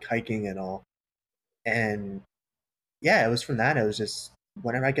into like hiking and all. And yeah, it was from that. It was just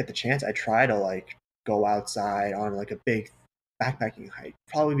whenever I get the chance, I try to like go outside on like a big backpacking hike.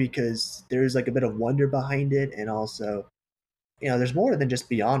 Probably because there's like a bit of wonder behind it, and also, there's more than just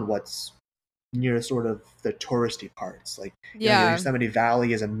beyond what's near sort of the touristy parts. Like, yeah. Yosemite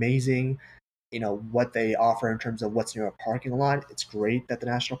Valley is amazing. What they offer in terms of what's near a parking lot. It's great that the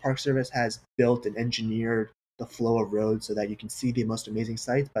National Park Service has built and engineered the flow of roads so that you can see the most amazing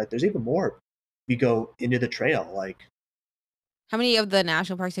sights. But there's even more. You go into the trail, like How many of the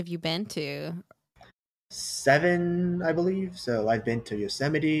national parks have you been to? seven, I believe. So I've been to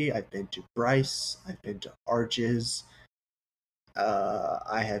Yosemite, I've been to Bryce, I've been to Arches,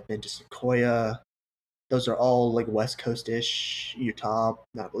 I have been to Sequoia. Those are all like West Coast ish, Utah,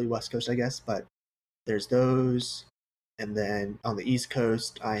 not really West Coast, I guess, but there's those. And then on the East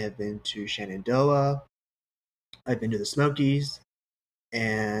Coast, I have been to Shenandoah, I've been to the Smokies,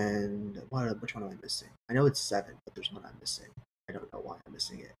 and which one am I missing? I know it's seven, but there's one I'm missing. I don't know why I'm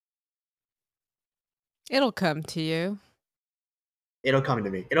missing it. It'll come to you. It'll come to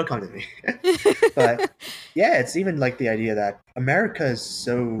me. It'll come to me. But yeah, it's even like the idea that America is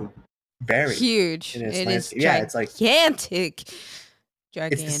so varied Huge. in its It is landscape. Yeah, it's like gigantic.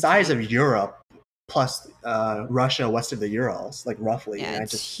 it's the size Gigantic. of Europe plus Russia west of the Urals, like roughly. Yeah, And I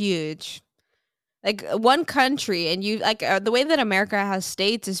it's just huge. Like one country, and you like the way that America has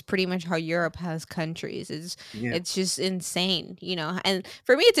states is pretty much how Europe has countries. yeah It's just insane, you know. And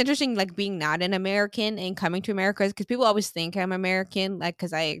for me, it's interesting, like being not an American and coming to America, because people always think I'm American, like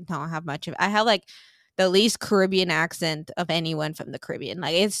because I don't have much of. I have like the least Caribbean accent of anyone from the Caribbean.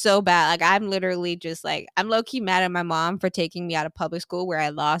 Like it's so bad. Like I'm literally just like I'm low key mad at my mom for taking me out of public school where I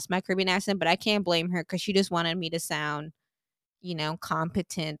lost my Caribbean accent, but I can't blame her because she just wanted me to sound,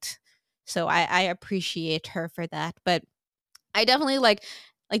 competent. So I appreciate her for that. But I definitely like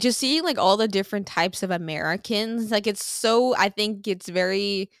just seeing like all the different types of Americans. Like it's so I think it's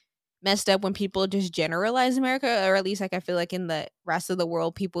very messed up when people just generalize America, or at least like I feel like in the rest of the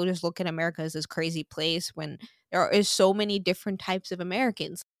world people just look at America as this crazy place when there is so many different types of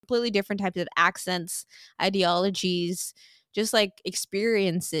Americans, completely different types of accents, ideologies, just like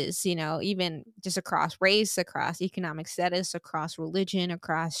experiences, even just across race, across economic status, across religion,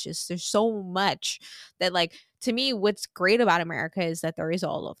 across just there's so much that like to me what's great about America is that there is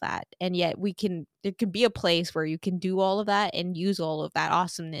all of that, and yet there can be a place where you can do all of that and use all of that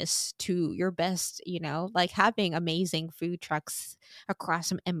awesomeness to your best, like having amazing food trucks across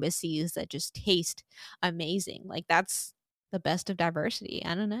some embassies that just taste amazing. Like that's the best of diversity.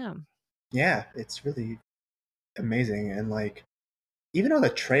 I don't know. yeah, it's really amazing. And like even on the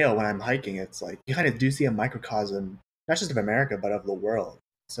trail when I'm hiking, it's like you kind of do see a microcosm, not just of America but of the world.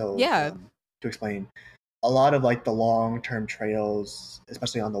 So Yeah. to explain, a lot of like the long term trails,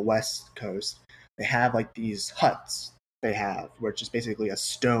 especially on the west coast, they have like these huts they have where it's just basically a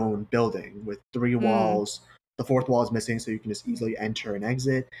stone building with three Mm, walls. The fourth wall is missing, so you can just easily enter and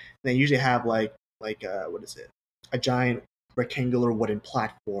exit. And they usually have what is it? A giant rectangular wooden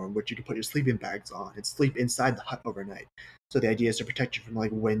platform which you can put your sleeping bags on and sleep inside the hut overnight. So the idea is to protect you from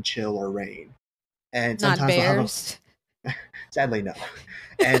like wind chill or rain. And not sometimes they'll have bears. a sadly no.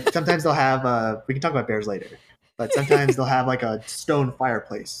 And sometimes they'll have we can talk about bears later, but sometimes they'll have like a stone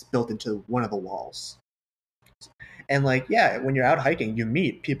fireplace built into one of the walls. And like yeah, when you're out hiking, you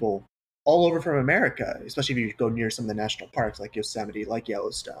meet people all over from America, especially if you go near some of the national parks like Yosemite, like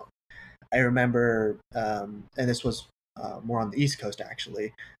Yellowstone. I remember, and this was more on the East Coast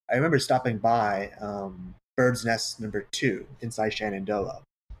actually. I remember stopping by Bird's Nest number 2 inside Shenandoah,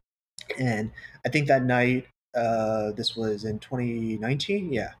 and I think that night, this was in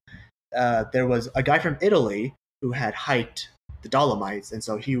 2019. Yeah, there was a guy from Italy who had hiked the Dolomites, and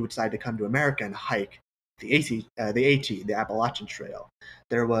so he decided to come to America and hike the Appalachian Trail.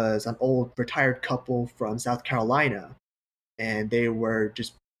 There was an old retired couple from South Carolina, and they were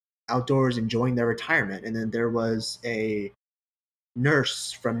just outdoors enjoying their retirement. And then there was a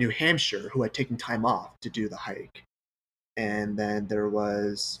nurse from New Hampshire who had taken time off to do the hike. And then there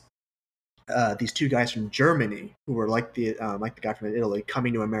was these two guys from Germany who were like the guy from Italy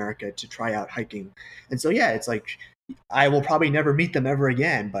coming to America to try out hiking. And so yeah, it's like I will probably never meet them ever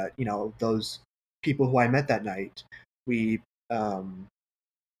again, but those people who I met that night, we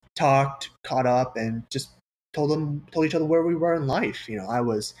talked, caught up, and just told each other where we were in life. I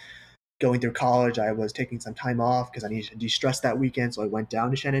was going through college. I was taking some time off because I needed to de-stress that weekend, so I went down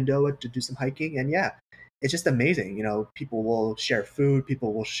to Shenandoah to do some hiking. And yeah, it's just amazing. People will share food,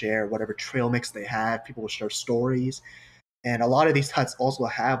 people will share whatever trail mix they have, people will share stories. And a lot of these huts also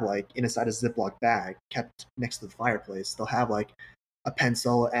have, like, inside a Ziploc bag kept next to the fireplace, they'll have like a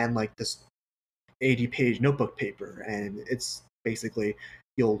pencil and like this 80-page notebook paper, and it's basically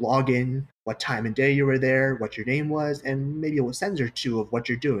you'll log in what time and day you were there, what your name was, and maybe a sentence or two of what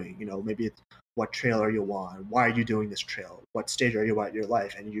you're doing. Maybe it's what trail are you on, why are you doing this trail, what stage are you at in your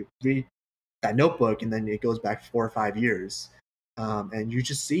life, and you read that notebook, and then it goes back 4 or 5 years, and you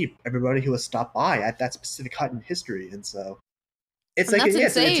just see everybody who has stopped by at that specific hut in history, and so it's And like that's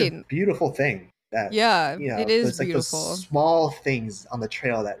yes, it's a insane. beautiful thing that Yeah, it is it's like those beautiful. small things on the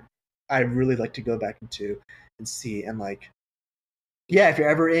trail that I really like to go back into and see. And like, yeah, if you're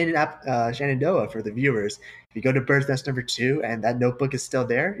ever in Shenandoah, for the viewers, if you go to Bird's Nest number 2 and that notebook is still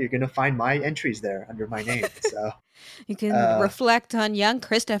there, you're gonna find my entries there under my name. So You can uh, reflect on young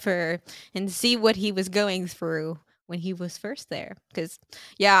Christopher and see what he was going through when he was first there. Because,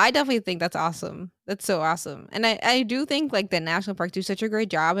 yeah, I definitely think that's awesome. That's so awesome. And I do think like the national parks do such a great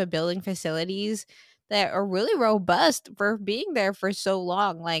job at building facilities that are really robust for being there for so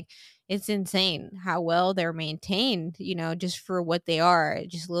long. Like, it's insane how well they're maintained, just for what they are,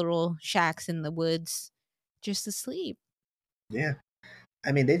 just little shacks in the woods just to sleep. yeah,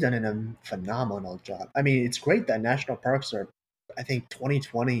 I mean they've done a phenomenal job. I mean it's great that national parks are, I think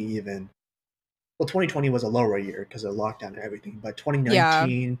 2020 even. Well, 2020 was a lower year because of lockdown and everything, but Yeah.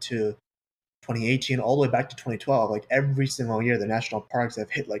 2019 to 2018 all the way back to 2012, like every single year the national parks have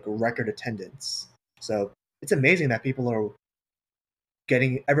hit like record attendance. So it's amazing that people are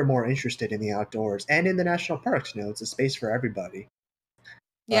getting ever more interested in the outdoors and in the national parks. It's a space for everybody.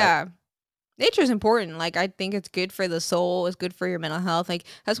 But Yeah. Nature's important. Like, I think it's good for the soul, it's good for your mental health. Like,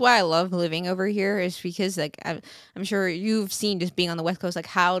 that's why I love living over here, is because like I'm sure you've seen, just being on the West Coast, like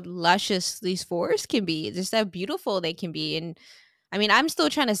how luscious these forests can be, just how beautiful they can be. And I mean, I'm still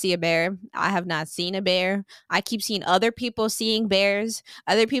trying to see a bear. I have not seen a bear. I keep seeing other people seeing bears,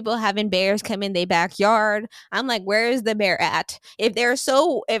 other people having bears come in their backyard. I'm like, where is the bear at? If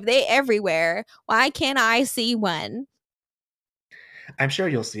they everywhere, why can't I see one? I'm sure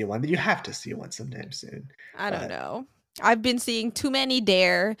you'll see one. You have to see one sometime soon. I don't But know. I've been seeing too many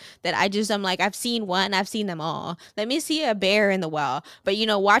dare that I'm like, I've seen one, I've seen them all. Let me see a bear in the wild. But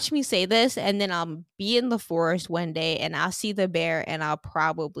watch me say this, and then I'll be in the forest one day and I'll see the bear and I'll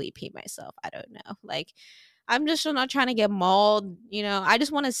probably pee myself. I don't know. Like, I'm just not trying to get mauled. I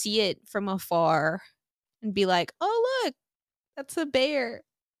just want to see it from afar and be like, oh, look, that's a bear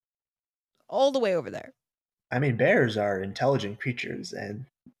all the way over there. I mean, bears are intelligent creatures, and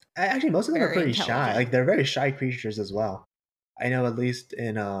actually most of them are Very pretty shy. intelligent. Like they're very shy creatures as well. I know, at least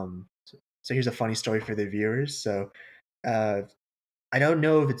in So here's a funny story for the viewers. So uh, I don't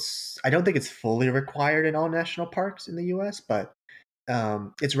think it's fully required in all national parks in the U.S., but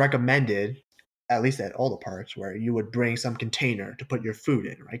it's recommended, at least at all the parks, where you would bring some container to put your food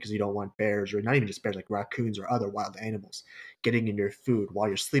in, right? Because you don't want bears, or not even just bears, like raccoons or other wild animals, getting in your food while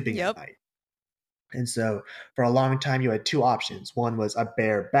you're sleeping at Yep. night. And so for a long time, you had two options. One was a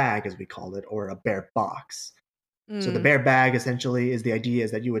bear bag, as we call it, or a bear box. So the Mm. bear bag essentially is the idea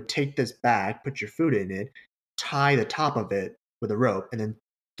is that you would take this bag, put your food in it, tie the top of it with a rope, and then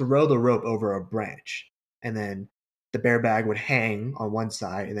throw the rope over a branch. And then the bear bag would hang on one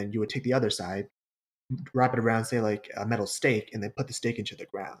side, and then you would take the other side, wrap it around, say, like a metal stake, and then put the stake into the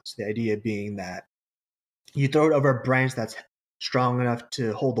ground. So the idea being that you throw it over a branch that's strong enough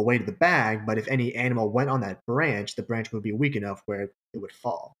to hold the weight of the bag, but if any animal went on that branch, the branch would be weak enough where it would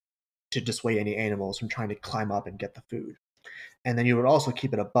fall to dissuade any animals from trying to climb up and get the food. And then you would also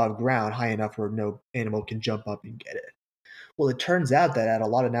keep it above ground, high enough where no animal can jump up and get it. Well, it turns out that at a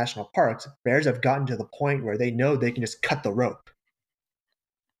lot of national parks, bears have gotten to the point where they know they can just cut the rope.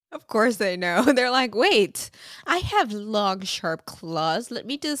 Of course they know. They're like, wait, I have long, sharp claws. Let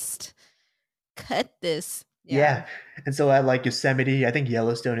me just cut this. Yeah. Yeah, and so at like Yosemite, I think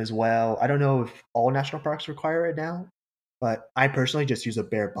Yellowstone as well. I don't know if all national parks require it now, but I personally just use a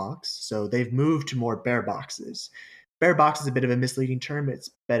bear box. So they've moved to more bear boxes. Bear box is a bit of a misleading term. It's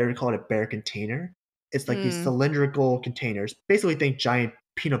better to call it a bear container. It's like these Mm. cylindrical containers. Basically, think giant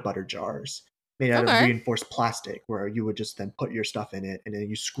peanut butter jars made out of Okay. reinforced plastic, where you would just then put your stuff in it and then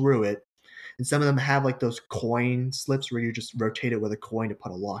you screw it, and some of them have like those coin slips where you just rotate it with a coin to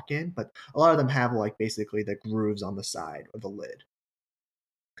put a lock in, but a lot of them have like basically the grooves on the side of the lid.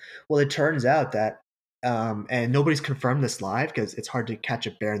 Well, it turns out that and nobody's confirmed this live because it's hard to catch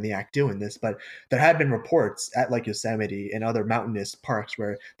a bear in the act doing this, but there have been reports at like Yosemite and other mountainous parks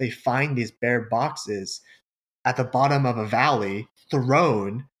where they find these bear boxes at the bottom of a valley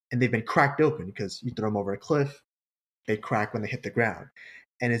thrown, and they've been cracked open because you throw them over a cliff, they crack when they hit the ground.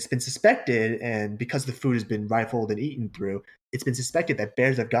 And it's been suspected, and because the food has been rifled and eaten through, it's been suspected that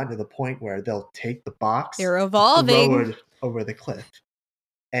bears have gotten to the point where they'll take the box They're and throw evolving. it over the cliff.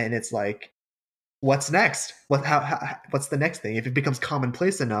 And it's like, what's next? What's the next thing? If it becomes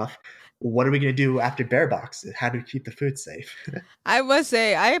commonplace enough, what are we going to do after bear boxes? How do we keep the food safe? I must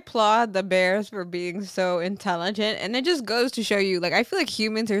say, I applaud the bears for being so intelligent. And it just goes to show you, like, I feel like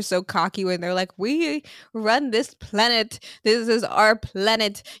humans are so cocky when they're like, we run this planet. This is our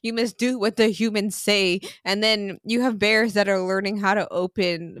planet. You must do what the humans say. And then you have bears that are learning how to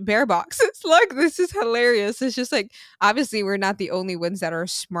open bear boxes. Like, this is hilarious. It's just like, obviously, we're not the only ones that are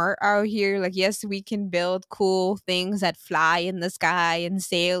smart out here. Like, yes, we can build cool things that fly in the sky and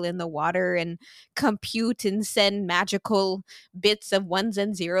sail in the water and compute and send magical bits of ones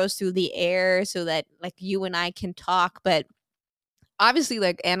and zeros through the air so that like you and I can talk. But obviously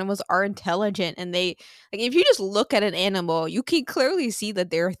like animals are intelligent, and they like if you just look at an animal, you can clearly see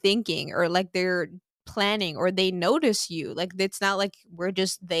that they're thinking or like they're planning or they notice you. Like it's not like we're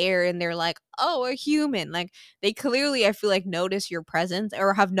just there and they're like, oh, a human. Like they clearly, I feel like, notice your presence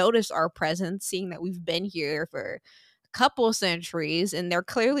or have noticed our presence, seeing that we've been here for a couple centuries, and they're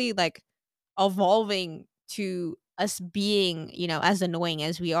clearly like evolving to us being, you know, as annoying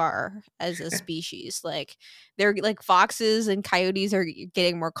as we are as a species. Like they're like foxes and coyotes are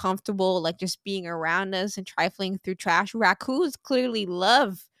getting more comfortable, like just being around us and trifling through trash. Raccoons clearly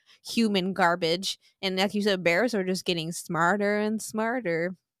love human garbage. And like you said, bears are just getting smarter and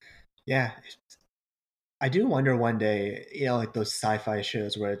smarter. Yeah, I do wonder one day, like those sci-fi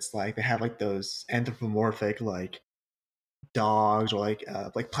shows where it's like they have like those anthropomorphic like dogs or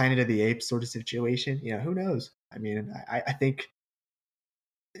like Planet of the Apes sort of situation. Who knows? I mean, I think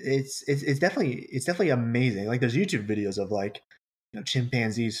it's definitely amazing. Like there's YouTube videos of like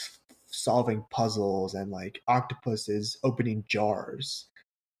chimpanzees solving puzzles and like octopuses opening jars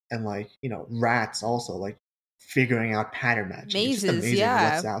and like rats also like figuring out pattern matching. It's just Mazes, amazing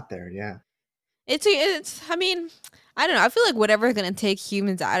yeah. what's out there. Yeah. It's I mean, I don't know. I feel like whatever's gonna take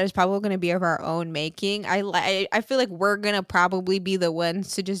humans out is probably gonna be of our own making. I feel like we're gonna probably be the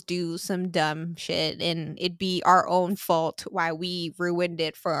ones to just do some dumb shit, and it'd be our own fault why we ruined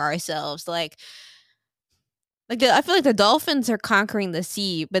it for ourselves. I feel like the dolphins are conquering the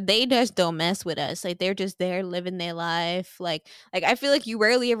sea, but they just don't mess with us. Like they're just there living their life. Like I feel like you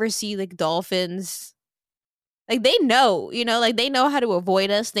rarely ever see like dolphins, like they know, you know, like they know how to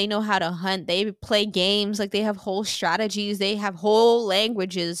avoid us. They know how to hunt. They play games. Like they have whole strategies. They have whole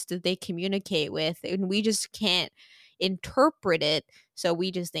languages that they communicate with, and we just can't interpret it. So we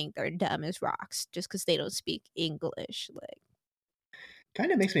just think they're dumb as rocks just because they don't speak English.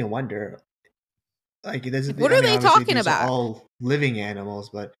 Kind of makes me wonder. Like this is, What I are mean, they obviously talking these are about? all living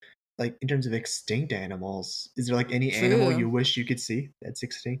animals, but like in terms of extinct animals, is there like any animal True. you wish you could see that's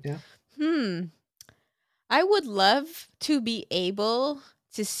extinct now? Hmm. I would love to be able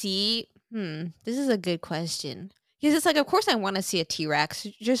to see. This is a good question. Because it's like, of course, I want to see a T Rex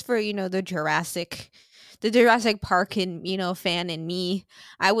just for, you know, the Jurassic Park and, you know, fan in me.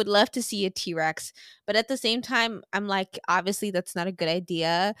 I would love to see a T Rex. But at the same time, I'm like, obviously, that's not a good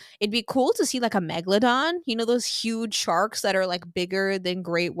idea. It'd be cool to see like a megalodon, you know, those huge sharks that are like bigger than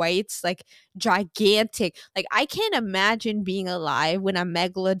great whites, like gigantic. Like, I can't imagine being alive when a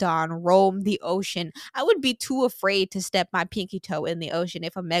megalodon roamed the ocean. I would be too afraid to step my pinky toe in the ocean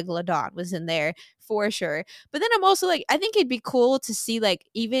if a megalodon was in there for sure. But then I'm also like, I think it'd be cool to see like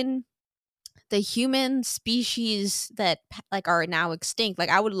even the human species that like are now extinct. Like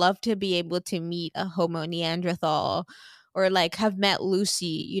I would love to be able to meet a Homo neanderthal or like have met Lucy,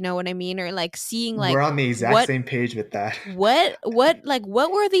 you know what I mean? Or like seeing We're like on the exact what same page with that. what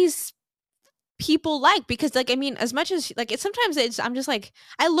were these people like? Because like I mean, as much as like it's sometimes it's I'm just like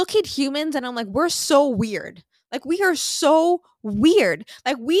I look at humans and I'm like we're so weird. Like we are so weird.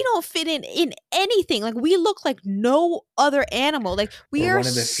 Like we don't fit in anything. Like we look like no other animal. Like we We're are one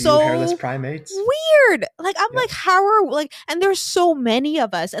of the few hairless so primates. weird. Like I'm like Yep. how are like and there's so many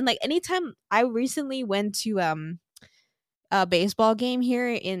of us. And like anytime I recently went to a baseball game here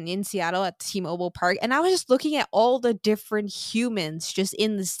in Seattle at T-Mobile Park, and I was just looking at all the different humans just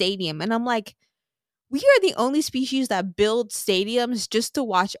in the stadium, and I'm like, we are the only species that build stadiums just to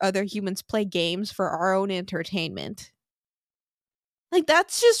watch other humans play games for our own entertainment. Like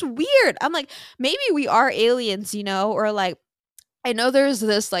that's just weird. I'm like, maybe we are aliens, you know, or like I know there's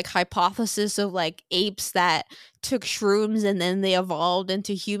this like hypothesis of like apes that took shrooms and then they evolved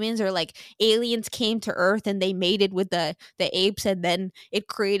into humans, or like aliens came to Earth and they mated with the apes and then it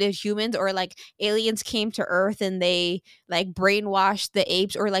created humans, or like aliens came to Earth and they like brainwashed the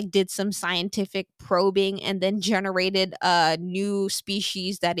apes or like did some scientific probing and then generated a new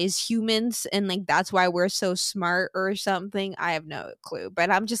species that is humans, and like that's why we're so smart or something. I have no clue, but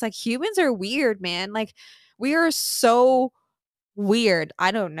I'm just like humans are weird, man. Like we are so weird.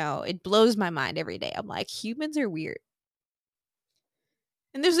 I don't know. It blows my mind every day. I'm like, humans are weird.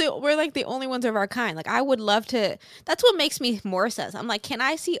 And we're like the only ones of our kind. Like I would love to that's what makes me more sus. I'm like, can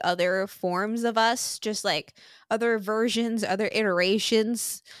I see other forms of us? Just like other versions, other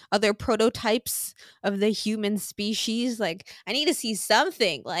iterations, other prototypes of the human species. Like I need to see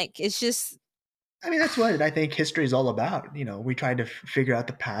something. Like it's just I mean, that's what I think history is all about. You know, we try to figure out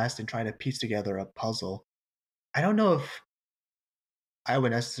the past and try to piece together a puzzle. I don't know if I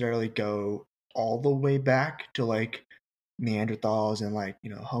would necessarily go all the way back to like Neanderthals and like,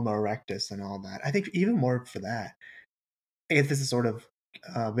 Homo erectus and all that. I think even more for that. I guess this is sort of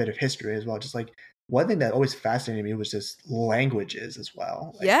a bit of history as well. Just like one thing that always fascinated me was just languages as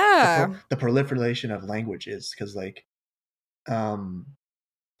well. Like yeah. the proliferation of languages. Because like, um,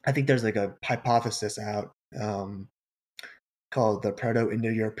 I think there's like a hypothesis out called the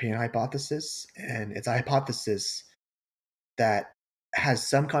Proto-Indo-European hypothesis, and it's a hypothesis that has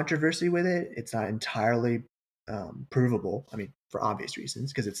some controversy with it. It's not entirely provable. I mean, for obvious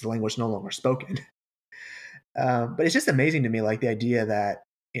reasons, because it's the language no longer spoken. But it's just amazing to me, like the idea that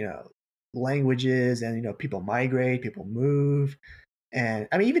languages and people migrate, people move, and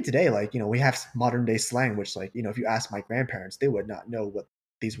I mean even today, like we have modern day slang, which like if you ask my grandparents, they would not know what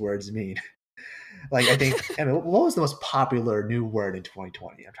these words mean. Like I mean, what was the most popular new word in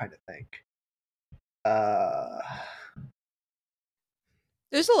 2020? I'm trying to think. Uh,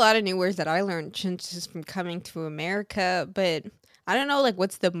 There's a lot of new words that I learned just from coming to America, but I don't know like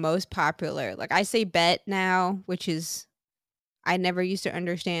what's the most popular. Like I say bet now, which is I never used to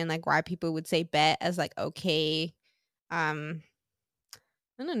understand like why people would say bet as like okay. Um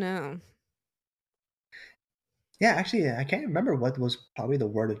I don't know. yeah, actually, I can't remember what was probably the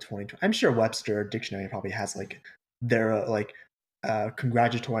word of 2020. I'm sure Webster Dictionary probably has like their like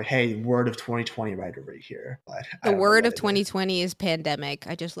congratulatory, hey, word of 2020 right over here, but I The don't know word what of it is. 2020 is pandemic.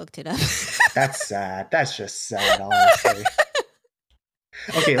 I just looked it up. That's sad. That's just sad, honestly.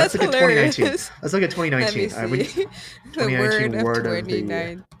 Okay, let's That's look at 2019. hilarious. Let's look at Let me 2019. All right, see. The word 2019 of word of the year.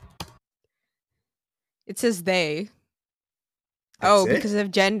 29. It says they. That's Oh, it. because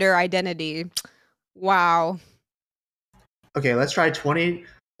of gender identity. Wow. Okay, let's try 20.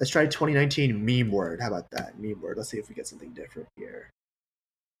 Let's try 2019 meme word. How about that meme word? Let's see if we get something different here.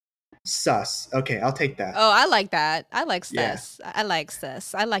 Sus. Okay, I'll take that. Oh, I like that. I like Yeah. sus. I like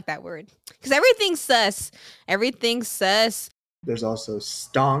sus. I like that word. Because everything's sus. Everything's sus. There's also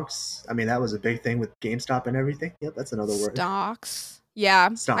stonks. I mean, that was a big thing with GameStop and everything. Yep, that's another word. Stocks. Yeah,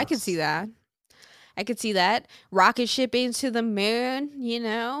 I could see Stonks. that. I could see that. Rocket shipping to the moon, you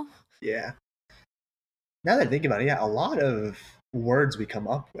know? Yeah. Now that I think about it, yeah, a lot of words we come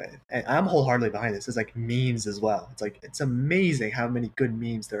up with, and I'm wholeheartedly behind this, is like memes as well. It's like it's amazing how many good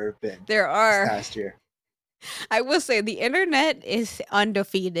memes there have been There this are. past year. I will say the internet is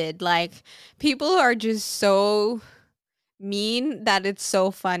undefeated. Like, people are just so mean that it's so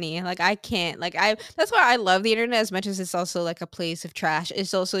funny. Like I can't. Like I that's why I love the internet as much as it's also like a place of trash.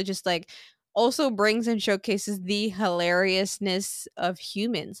 It's also just like also brings and showcases the hilariousness of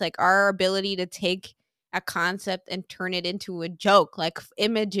humans. Like our ability to take a concept and turn it into a joke, like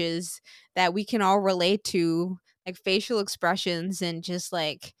images that we can all relate to, like facial expressions and just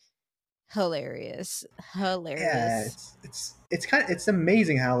like hilarious. Yeah, Hilarious. it's kind of it's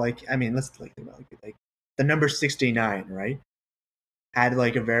amazing how like I mean let's like think about like the number 69, right, had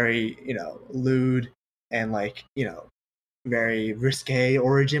like a very lewd and like very risque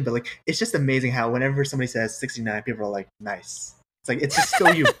origin, but like it's just amazing how whenever somebody says 69, people are like, nice. It's like it's just so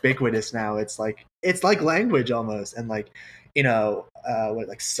ubiquitous now. It's like language almost, and like what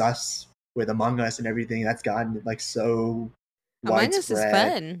like sus with Among Us and everything that's gotten like so Among Us is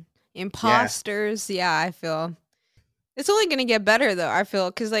widespread. fun. Yeah, Imposters, yeah, I feel it's only gonna get better though. I feel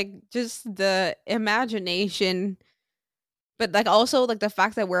because like just the imagination, but like also like the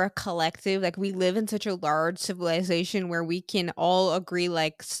fact that we're a collective, like we live in such a large civilization where we can all agree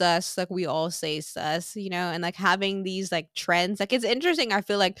like sus, like we all say sus, and like having these like trends, like it's interesting. I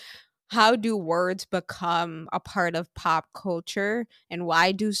feel like how do words become a part of pop culture and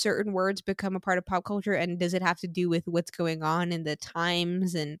why do certain words become a part of pop culture and does it have to do with what's going on in the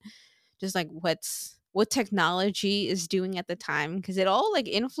times and just like what technology is doing at the time because it all like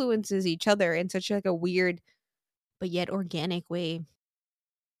influences each other in such like a weird but yet organic way.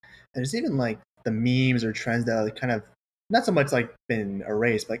 there's even like the memes or trends that are like, kind of not so much like been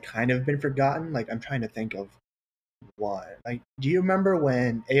erased, but kind of been forgotten. Like I'm trying to think of one. Like, do you remember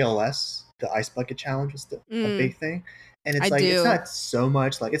when ALS, the ice bucket challenge, was still a Mm, big thing? And I it's like it's do. not so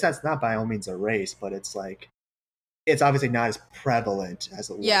much like it's not by all means a race, but it's like it's obviously not as prevalent as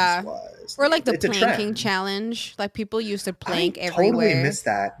it once Yeah. was. Or Like like the it's a planking trend. challenge. Like people used to I plank totally everywhere. missed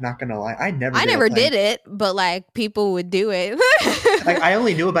that. Not gonna lie, I never I did a never did plank. it, but like people would do it. Like I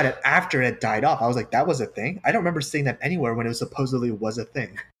only knew about it after it died off. I was like, that was a thing. I don't remember seeing that anywhere when it supposedly was a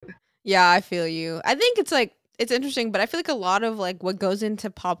thing. Yeah, I feel you. I think it's like it's interesting, but I feel like a lot of like what goes into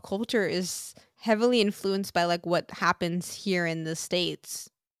pop culture is heavily influenced by like what happens here in the States.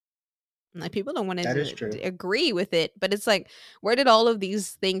 Like people don't want That is to true. agree with it, but it's like where did all of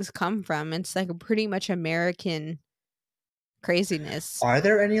these things come from? It's like a pretty much American craziness. Are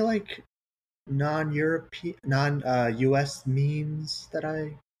there any like non-European, non-US memes that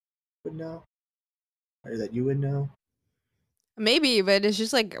I would know, or that you would know? Maybe, but it's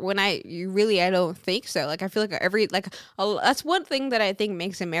just like when I don't think so. Like I feel like that's one thing that I think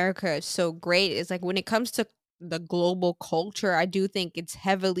makes America so great is like when it comes to the global culture, I do think it's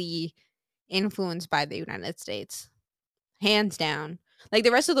heavily influenced by the United States, hands down. Like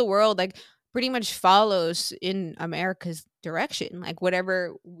the rest of the world, like pretty much follows in America's direction. Like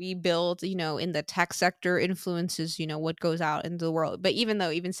whatever we build, in the tech sector influences, what goes out into the world. But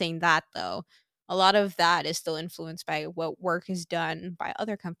even saying that though, a lot of that is still influenced by what work is done by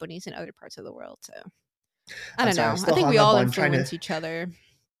other companies in other parts of the world. So I I'm don't sorry, know. I think we all influence each other.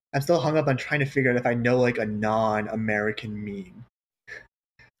 I'm still hung up on trying to figure out if I know like a non-American meme.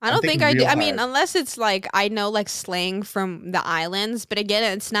 I I'm don't think thinking I do. real I mean, hard. unless it's like I know like slang from the islands, but again,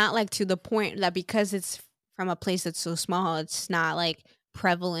 it's not like to the point that because it's from a place that's so small, it's not like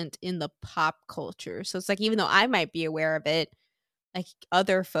prevalent in the pop culture. So it's like even though I might be aware of it, like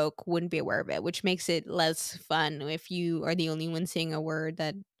other folk wouldn't be aware of it, which makes it less fun if you are the only one saying a word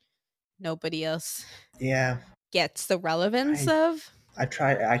that nobody else Yeah, gets the relevance I of. I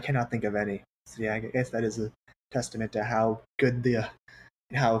try. I cannot think of any. So yeah, I guess that is a testament to how good the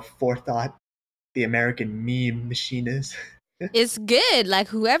how forethought the American meme machine is. It's good. Like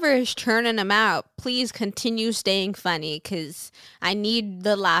whoever is churning them out, please continue staying funny because I need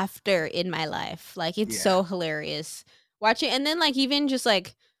the laughter in my life. Like it's Yeah, so hilarious watching. And then like even just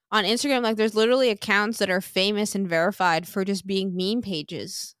like on Instagram, like there's literally accounts that are famous and verified for just being meme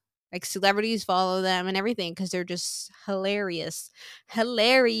pages. Like celebrities follow them and everything because they're just hilarious,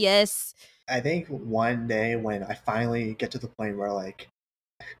 hilarious. I think one day when I finally get to the point where like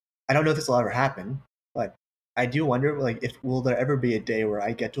I don't know if this will ever happen, but I do wonder like if will there ever be a day where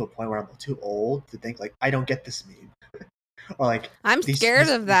I get to a point where I'm too old to think like I don't get this meme or like I'm scared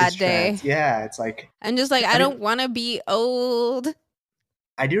of this that trends. day. Yeah, it's like I'm just like I I mean don't want to be old.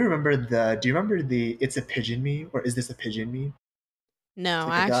 I do remember the. Do you remember the "It's a pigeon" meme or "Is this a pigeon" meme? It's No,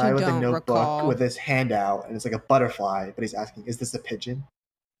 like I a actually guy with a don't notebook with recall. his hand out, and it's like a butterfly, but he's asking, "Is this a pigeon?"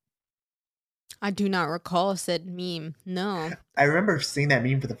 I do not recall said meme. No. I remember seeing that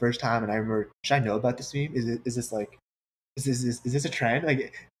meme for the first time, and I remember, should I know about this meme? Is this like is this a trend?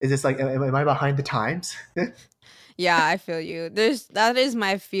 Like, is this like am I behind the times? Yeah, I feel you. That is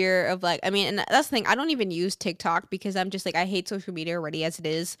my fear of like I mean, and that's the thing. I don't even use TikTok because I'm just like I hate social media already as it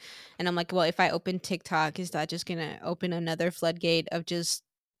is. And I'm like, well, if I open TikTok, is that just gonna open another floodgate of just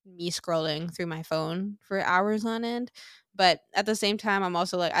me scrolling through my phone for hours on end? But at the same time, I'm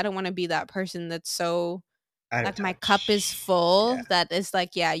also like, I don't want to be that person that's so Out of like my cup is touch. Yeah, full that is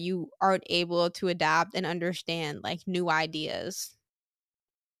like, yeah, you aren't able to adapt and understand like new ideas.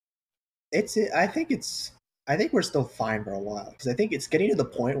 it's. I think it's. I think we're still fine for a while because I think it's getting to the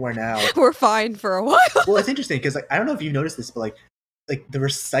point where now. We're fine for a while. Well, it's interesting because like I don't know if you noticed this, but like like the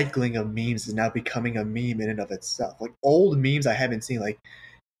recycling of memes is now becoming a meme in and of itself. Like old memes I haven't seen, like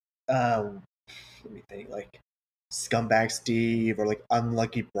um, let me think, like Scumbag Steve or like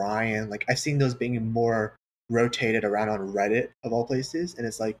Unlucky Brian. Like I've seen those being more rotated around on Reddit of all places, and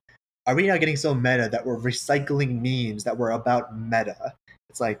it's like, are we now getting so meta that we're recycling memes that were about meta?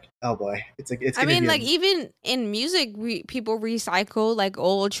 It's like, oh boy, it's like it's I gonna mean, be a like even in music, people recycle like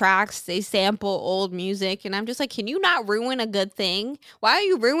old tracks. They sample old music, and I'm just like, can you not ruin a good thing? Why are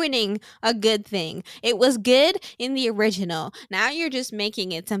you ruining a good thing? It was good in the original. Now you're just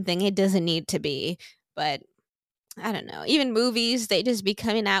making it something it doesn't need to be. But I don't know. Even movies, they just be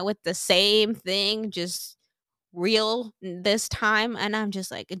coming out with the same thing, just real this time, and I'm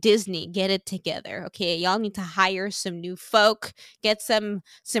just like, Disney, get it together. Okay, y'all need to hire some new folk, get some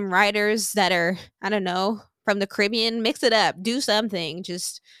writers that are, I don't know, from the Caribbean, mix it up, do something.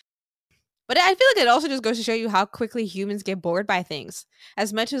 Just but I feel like it also just goes to show you how quickly humans get bored by things.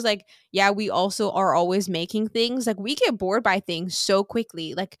 As much as like, yeah, we also are always making things, like we get bored by things so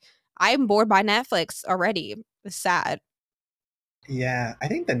quickly. Like I'm bored by Netflix already. It's sad. yeah. I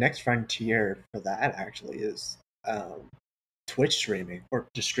think the next frontier for that actually is Twitch streaming or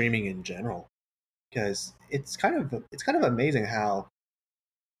just streaming in general, because it's kind of amazing how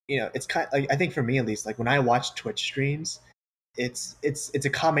it's kind like, I think for me at least, like when I watch Twitch streams, it's a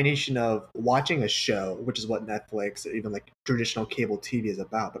combination of watching a show, which is what Netflix or even like traditional cable TV is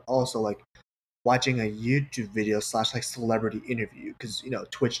about, but also like watching a YouTube video slash like celebrity interview, because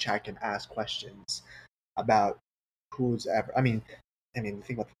Twitch chat can ask questions about who's ever. Think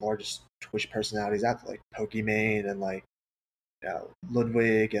about the largest Twitch personalities out there, like Pokimane and like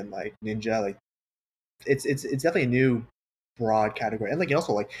Ludwig and like Ninja. Like it's definitely a new broad category, and like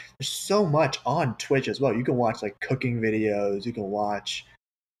also like there's so much on Twitch as well. You can watch like cooking videos. You can watch.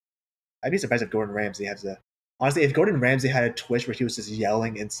 I'd be surprised if Gordon Ramsay has a. Honestly, if Gordon Ramsay had a Twitch where he was just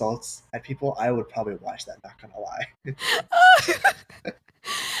yelling insults at people, I would probably watch that. Not gonna lie.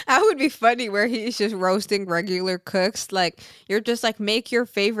 That would be funny where he's just roasting regular cooks. Like, you're just like, make your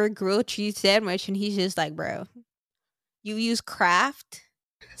favorite grilled cheese sandwich. And he's just like, bro, you use Kraft?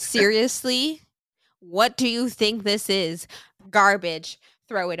 Seriously? What do you think this is? Garbage.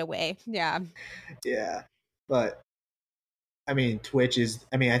 Throw it away. Yeah. Yeah, but Twitch is.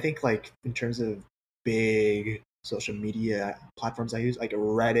 I think like in terms of big social media platforms I use, like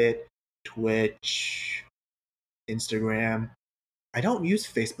Reddit, Twitch, Instagram. I don't use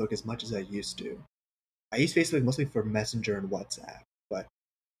Facebook as much as I used to. I use Facebook mostly for Messenger and WhatsApp, but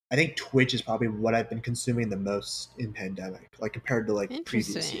I think Twitch is probably what I've been consuming the most in pandemic, like compared to like previous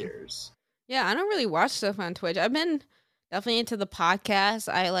Interesting. years. Yeah, I don't really watch stuff on Twitch. I've been definitely into the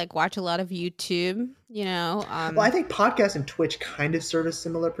podcast. I like watch a lot of YouTube, you know. Well, I think podcasts and Twitch kind of serve a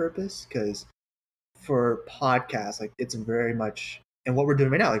similar purpose, because for podcasts, like it's very much, and what we're doing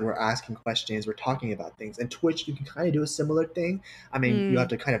right now, like we're asking questions, we're talking about things. And Twitch, you can kind of do a similar thing. You have mm,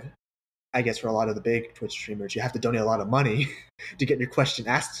 to kind of, I guess, for a lot of the big Twitch streamers, you have to donate a lot of money to get your question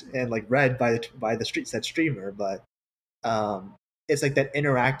asked and like read by the street set streamer. But um, it's like that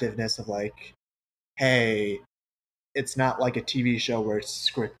interactiveness of like, hey, it's not like a TV show where it's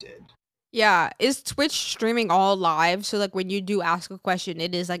scripted. yeah, is Twitch streaming all live? So like when you do ask a question,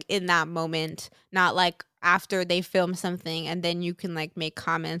 it is like in that moment, not like after they film something and then you can like make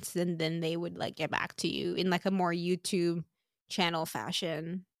comments and then they would like get back to you in like a more YouTube channel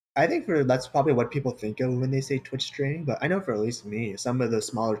fashion. I think for that's probably what people think of when they say Twitch streaming. But I know for at least me, some of the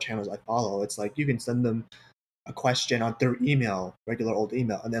smaller channels I follow, it's like you can send them a question on their email, regular old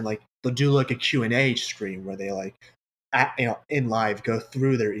email, and then like they'll do like a Q&A stream where they like in live go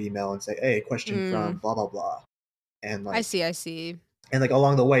through their email and say, hey, question from Mm, blah blah blah, and I like see, I see. like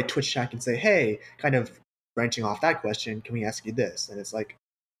along the way Twitch chat can say, hey, kind of branching off that question, can we ask you this? And it's like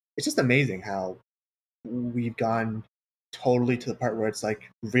it's just amazing how we've gone totally to the part where it's like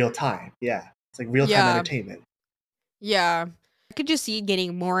real time. Yeah, it's like real time Yeah. entertainment. Yeah. I could just see it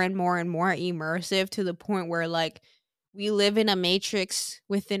getting more and more and more immersive to the point where like we live in a matrix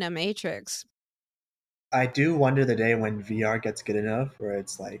within a matrix. I do wonder the day when VR gets good enough where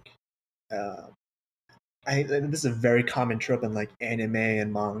it's like, uh, this is a very common trope in like anime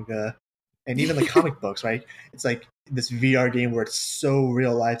and manga, and even the comic books, right? It's like this VR game where it's so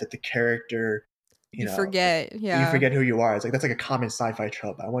real life that the character, you You know, forget. you Yeah. forget who you are. It's like that's like a common sci-fi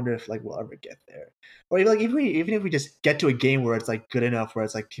trope. I wonder if like we'll ever get there, or even like even if we just get to a game where it's like good enough where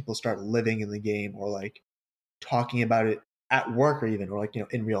it's like people start living in the game or like talking about it at work or even or like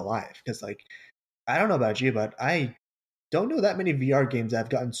in real life. Because like I don't know about you, but I don't know that many VR games that have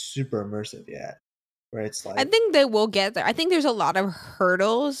gotten super immersive yet. where it's I like, think they will get there. I think there's a lot of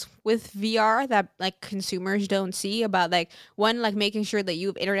hurdles with VR that like consumers don't see about like one like making sure that you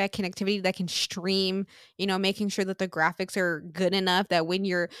have internet connectivity that can stream, making sure that the graphics are good enough that when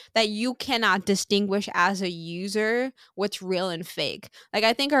you're that you cannot distinguish as a user what's real and fake. Like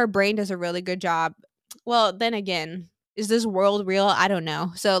I think our brain does a really good job. Well, then again, is this world real? I don't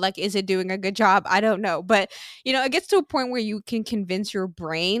know. So like is it doing a good job? I don't know. But it gets to a point where you can convince your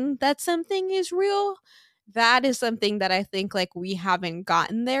brain that something is real. That is something that I think like we haven't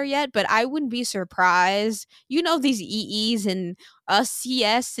gotten there yet, but I wouldn't be surprised. These EEs and us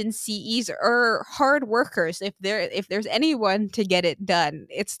CS and CEs are hard workers. If there's anyone to get it done,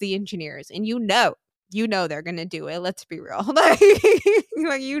 it's the engineers. And they're gonna do it. Let's be real. Like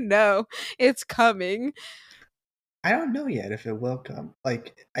it's coming. I don't know yet if it will come.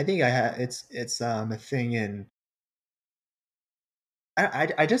 Like I think it's a thing in.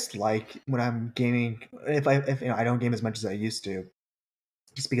 I just like when I'm gaming. If I don't game as much as I used to,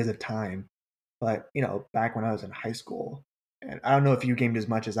 just because of time. But back when I was in high school, and I don't know if you gamed as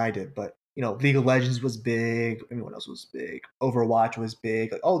much as I did, but League of Legends was big. I mean, what else was big? Overwatch was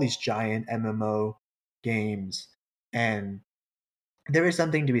big. Like all these giant MMO games, and there is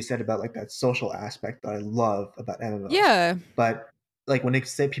something to be said about like that social aspect that I love about MMOs. Yeah. But like when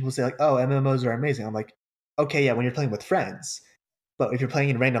people say like, "Oh, MMOs are amazing," I'm like, okay, yeah, when you're playing with friends. But if you're playing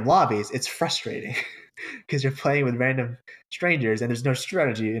in random lobbies, it's frustrating because you're playing with random strangers and there's no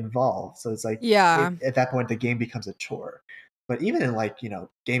strategy involved. So it's like Yeah. at that point the game becomes a chore. But even in like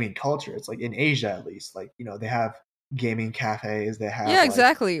gaming culture, it's like in Asia at least, like they have gaming cafes, they have Yeah, like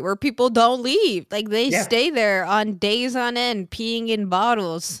exactly. Where people don't leave. Like they yeah, stay there on days on end, peeing in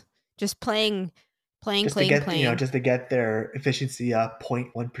bottles, just playing, playing, just to playing, get playing. just to get their efficiency up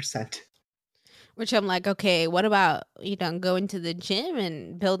 0.1%. Which I'm like, okay, what about going to the gym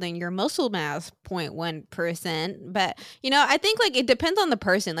and building your muscle mass 0.1%? But I think like it depends on the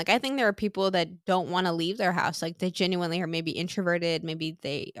person. Like I think there are people that don't want to leave their house. Like they genuinely are maybe introverted, maybe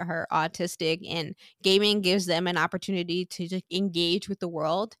they are autistic, and gaming gives them an opportunity to just engage with the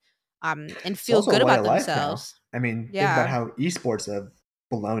world, and It's feel also a good way about of life now. themselves. I mean, think about Yeah. how esports have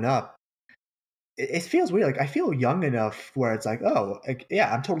blown up. It feels weird. Like I feel young enough where it's like, oh, like,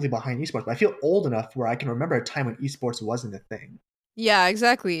 yeah, I'm totally behind esports, but I feel old enough where I can remember a time when esports wasn't a thing. Yeah,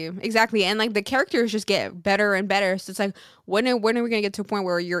 exactly. Exactly. And like the characters just get better and better. So it's like when are we gonna get to a point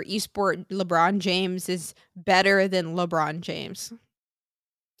where your esport LeBron James is better than LeBron James?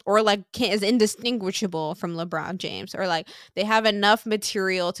 Or like is indistinguishable from LeBron James, or like they have enough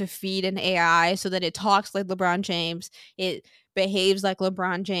material to feed an AI so that it talks like LeBron James, it behaves like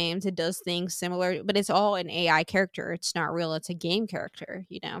LeBron James, it does things similar, but it's all an AI character. It's not real. It's a game character.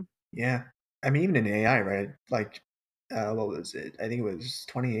 Yeah, I mean, even in AI, right? Like, what was it? I think it was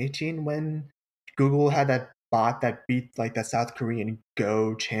 2018 when Google had that bot that beat like that South Korean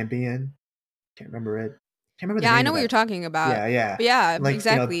Go champion. Can't remember it. Can't remember the Yeah, I name know of what you're that. talking about. Yeah, yeah. But yeah, Like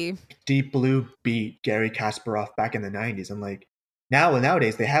exactly. Deep Blue beat Gary Kasparov back in the '90s, and like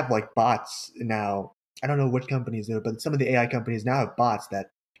nowadays they have like bots now. I don't know what companies do, but some of the AI companies now have bots that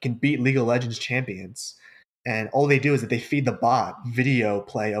can beat League of Legends champions, and all they do is that they feed the bot video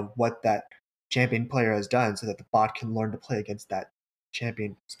play of what that champion player has done, so that the bot can learn to play against that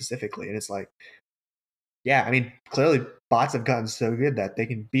champion specifically. And it's like, yeah, I mean, clearly bots have gotten so good that they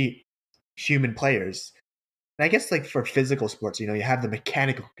can beat human players. And I guess like for physical sports, you have the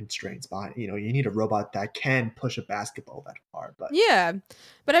mechanical constraints behind. You need a robot that can push a basketball that far. But Yeah.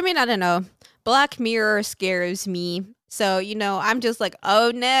 But I mean, I don't know. Black Mirror scares me. So, I'm just like,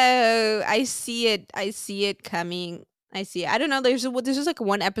 "Oh no, I see it. I see it coming. I see it." I don't know, there's just like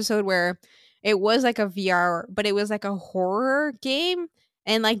one episode where it was like a VR, but it was like a horror game,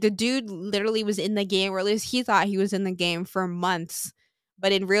 and like the dude literally was in the game, or at least he thought he was in the game for months.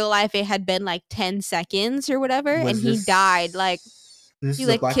 But in real life it had been like 10 seconds or whatever, and was he died like this he is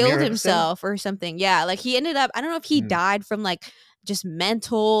a like Black killed Mirror episode? himself or something. Yeah, like he ended up, I don't know if he Hmm. died from like just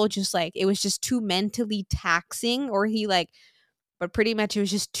mental, just like it was just too mentally taxing, or he like, but pretty much it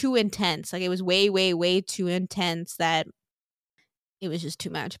was just too intense. Like it was way, way, way too intense that it was just too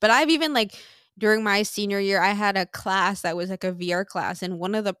much. But I've even like during my senior year, I had a class that was like a VR class, and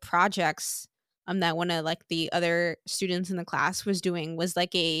one of the projects that one of like the other students in the class was doing was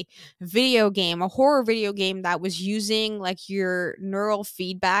like a video game, a horror video game that was using like your neural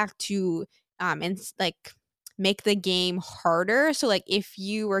feedback to like make the game harder. So like if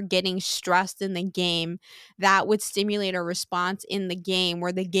you were getting stressed in the game, that would stimulate a response in the game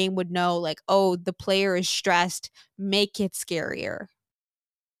where the game would know like, oh, the player is stressed, make it scarier,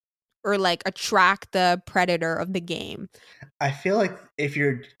 or like attract the predator of the game. I feel like if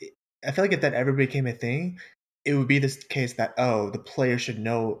you're I feel like if that ever became a thing, it would be this case that, oh, the player should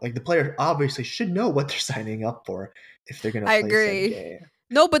know, like the player obviously should know what they're signing up for if they're gonna I play said agree. game.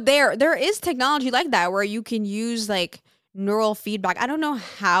 No, but there is technology like that where you can use like neural feedback. I don't know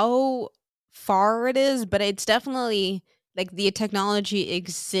how far it is, but it's definitely like the technology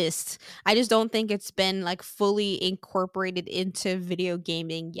exists. I just don't think it's been like fully incorporated into video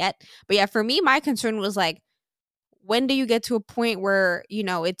gaming yet. But yeah, for me, my concern was like, when do you get to a point where, you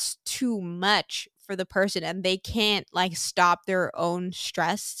know, it's too much for the person and they can't like stop their own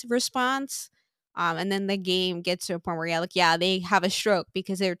stress response? And then the game gets to a point where, yeah, like, yeah, they have a stroke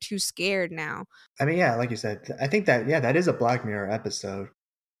because they're too scared now. I mean, yeah, like you said, I think that, yeah, that is a Black Mirror episode.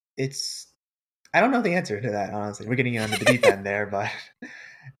 It's I don't know the answer to that, honestly. We're getting onto the deep end there, but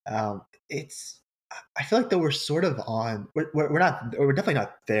it's I feel like that we're sort of on we're not we're definitely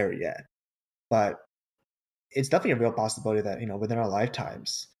not there yet, but it's definitely a real possibility that, within our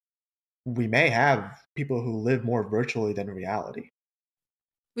lifetimes we may have people who live more virtually than in reality.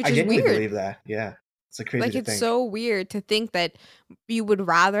 Which I is genuinely weird. believe that. Yeah. It's like crazy Like, to it's think. so weird to think that you would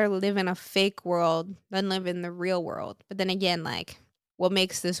rather live in a fake world than live in the real world. But then again, like, what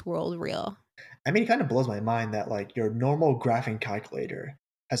makes this world real? I mean, it kind of blows my mind that like your normal graphing calculator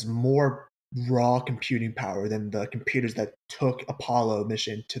has more raw computing power than the computers that took Apollo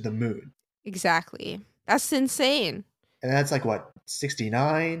mission to the moon. Exactly. That's insane. And that's like what,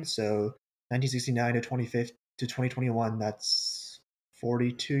 69? So 1969 to 25th to 2021, that's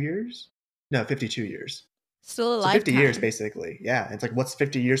 42 years? No, 52 years. Still a So 50 years lifetime. basically. Yeah, it's like what's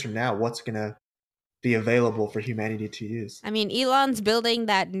 50 years from now? What's going to be available for humanity to use? I mean, Elon's building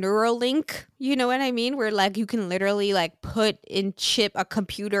that Neuralink, you know what I mean? Where like you can literally like put in chip a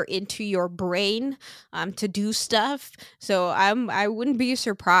computer into your brain to do stuff. So I wouldn't be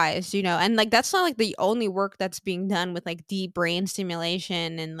surprised, you know. And like that's not like the only work that's being done with like deep brain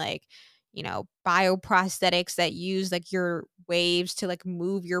stimulation and like, you know, bioprosthetics that use like your waves to like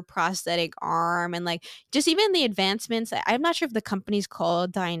move your prosthetic arm and like just even the advancements. I'm not sure if the company's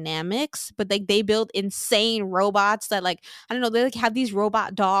called Dynamics, but like they build insane robots that like I don't know, they like have these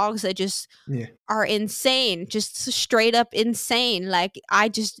robot dogs that just Yeah. are insane, just straight up insane. Like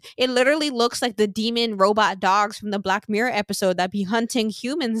it literally looks like the demon robot dogs from the Black Mirror episode that be hunting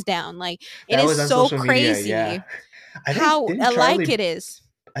humans down. Like it That is was on so social media, yeah. crazy I think how alike it is.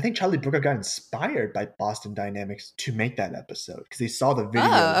 Charlie Brooker got inspired by Boston Dynamics to make that episode because he saw the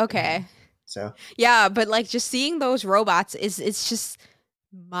video Oh, of him. okay. So, Yeah, but like just seeing those robots is it's just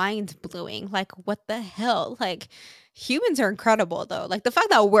mind blowing. Like what the hell? Like humans are incredible though. Like the fact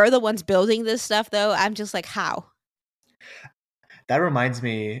that we're the ones building this stuff though, I'm just like how? that reminds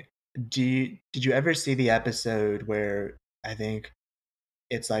me, did you ever see the episode where I think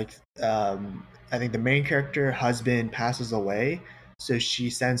it's like I think the main character husband passes away, so she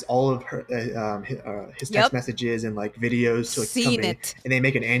sends all of her his text Yep, messages and like videos to like this seen company, it. and they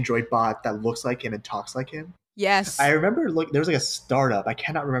make an android bot that looks like him and talks like him. I Yes. remember look there was like a startup, I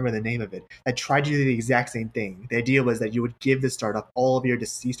cannot remember the name of it, that tried to do the exact same thing. The idea was that you would give the startup all of your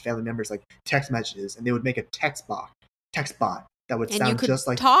deceased family members like text messages, and they would make a text bot that would And you sound could just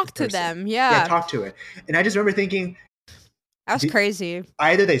like the talk to person. them. Yeah, Yeah. talk to it. And I just remember thinking, That was the, crazy.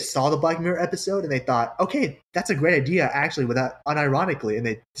 either they saw the Black Mirror episode and they thought, okay, that's a great idea, actually, without unironically, and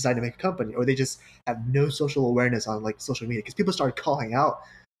they decided to make a company, or they just have no social awareness on like social media because people started calling out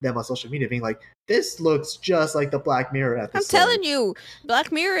them on social media, being like, "This looks just like the Black Mirror I'm episode." telling you,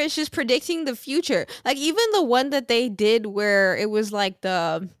 Black Mirror is just predicting the future. Like even the one that they did where it was like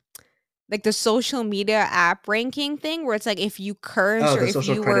the social media app ranking thing where it's like if you curse Oh, or the if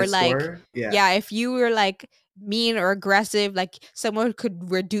social you were credit like score. Yeah, yeah, if you were like mean or aggressive, like someone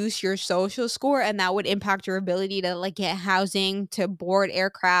could reduce your social score and that would impact your ability to like get housing, to board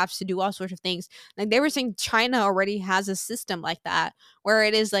aircrafts, to do all sorts of things. Like they were saying China already has a system like that where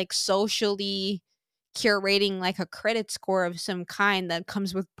it is like socially curating like a credit score of some kind that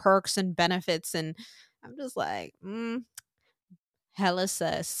comes with perks and benefits and I'm just like, hella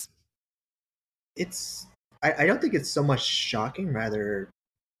sus. it's. I don't think it's so much shocking. Rather,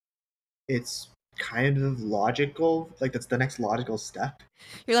 it's kind of logical. Like that's the next logical step.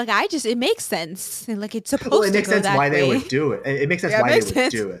 You're like, I just it makes sense. And like it's Well, it supposed to makes go sense that why they way. would do it. It makes sense Yeah, it why they makes would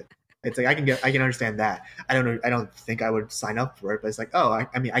sense. do it. It's like I can understand that. I don't know. I don't think I would sign up for it, but it's like, oh,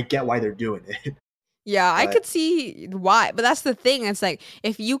 I mean, I get why they're doing it. Yeah, I But could see why, but that's the thing. It's like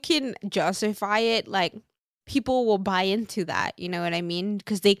if you can justify it, like people will buy into that. You know what I mean?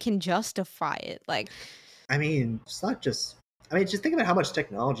 Because they can justify it. Like I mean, it's not just. I mean, just think about how much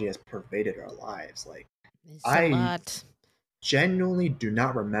technology has pervaded our lives. Like, it's a I lot. genuinely do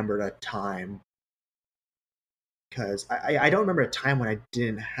not remember a time because I don't remember a time when I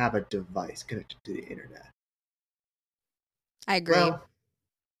didn't have a device connected to the internet. I agree. Well,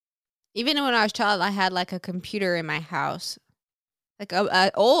 Even when I was a child, I had like a computer in my house, like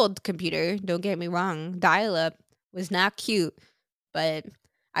a old computer. Don't get me wrong, dial up was not cute, but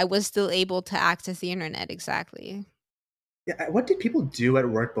I was still able to access the internet. Exactly. yeah, what did people do at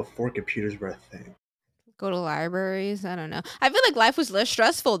work before computers were a thing? Go to libraries. I don't know. I feel like life was less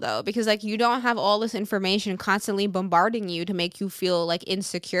stressful though, because like you don't have all this information constantly bombarding you to make you feel like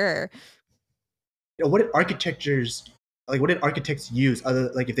insecure. What did architectures like? What did architects use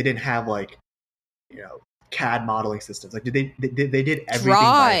other like if they didn't have like you know CAD modeling systems? Like, they did everything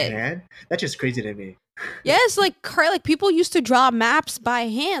Draw by it. hand? That's just crazy to me. Yes, like people used to draw maps by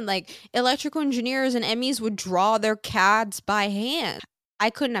hand. Like electrical engineers and MEs would draw their CADs by hand. I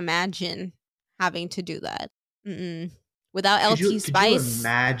couldn't imagine having to do that. Mm-mm. Without LT Could you Spice,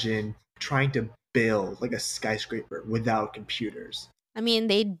 imagine trying to build like a skyscraper without computers? I mean,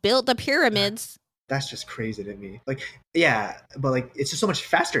 they built the That pyramids. that's just crazy to me. Like, yeah, but like it's just so much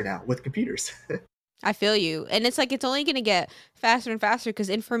faster now with computers. I feel you. And it's like it's only going to get faster and faster because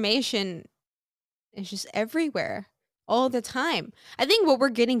information is just everywhere all the time. I think what we're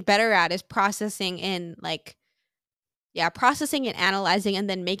getting better at is processing and like yeah, processing and analyzing and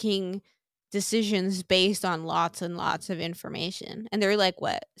then making decisions based on lots and lots of information. And there are like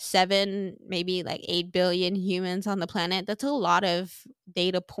what, 7, maybe like 8 billion humans on the planet. That's a lot of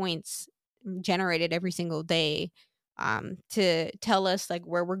data points generated every single day to tell us like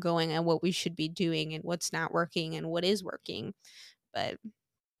where we're going and what we should be doing and what's not working and what is working. But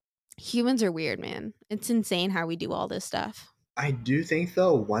humans are weird, man. It's insane how we do all this stuff. I do think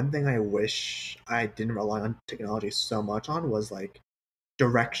though one thing I wish I didn't rely on technology so much on was like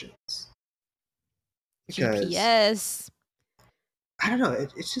directions because GPS. I don't know.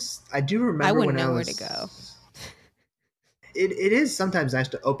 It's just I do I remember wouldn't when I know where to go. was. It is sometimes nice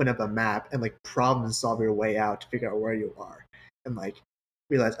to open up a map and like problem solve your way out to figure out where you are and like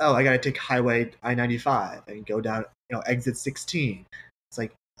realize, oh, I gotta take highway I-95 and go down exit 16. It's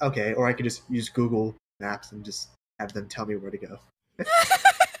like, okay, or I could just use Google Maps and just have them tell me where to go.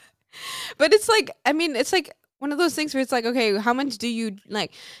 But it's like, I mean, it's like one of those things where it's like, okay, how much do you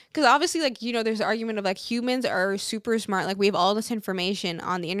like? Because obviously, like, there's the argument of like humans are super smart. Like, we have all this information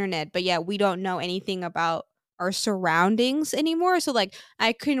on the internet, but yeah, we don't know anything about our surroundings anymore. So, like,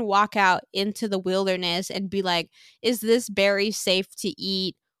 I can walk out into the wilderness and be like, is this berry safe to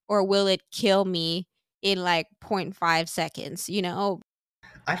eat or will it kill me in like 0.5 seconds?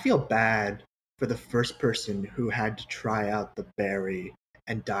 I feel bad for the first person who had to try out the berry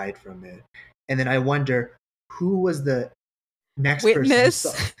and died from it. And then I wonder who was the next person who saw.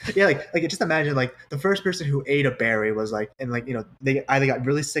 Witness. Yeah, like just imagine like the first person who ate a berry was like, and like they either got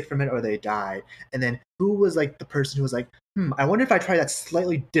really sick from it or they died. And then who was like the person who was like, I wonder if I try that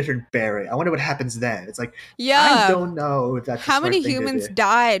slightly different berry, I wonder what happens then. It's like I Yeah. don't know if that's a How many smart thing to humans do.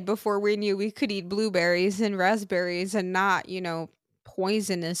 died before we knew we could eat blueberries and raspberries and not,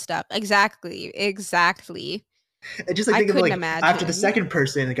 poisonous stuff? Exactly. Exactly. And just like I think of couldn't like after the imagine. second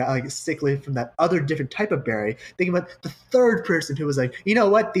person that got like sickly from that other different type of berry, think about the third person who was like, you know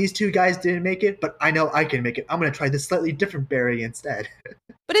what, these two guys didn't make it, but I know I can make it. I'm gonna try this slightly different berry instead.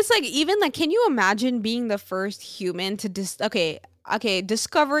 But it's like even like can you imagine being the first human to okay,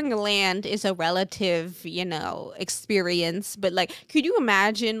 discovering land is a relative, experience, but like could you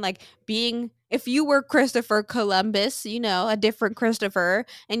imagine like being if you were Christopher Columbus, a different Christopher,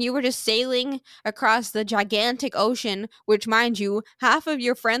 and you were just sailing across the gigantic ocean, which mind you, half of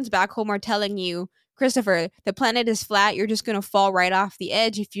your friends back home are telling you Christopher, the planet is flat. You're just going to fall right off the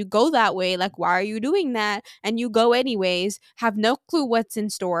edge. If you go that way, like, why are you doing that? And you go anyways, have no clue what's in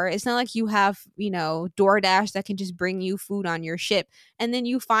store. It's not like you have, DoorDash that can just bring you food on your ship. And then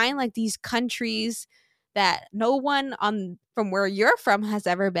you find like these countries that no one on from where you're from has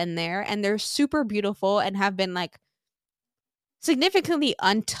ever been there. And they're super beautiful and have been like significantly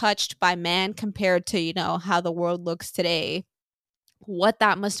untouched by man compared to, how the world looks today. What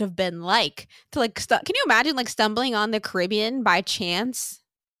that must have been like to like can you imagine like stumbling on the Caribbean by chance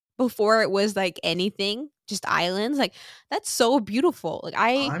before it was like anything, just islands? Like that's so beautiful. Like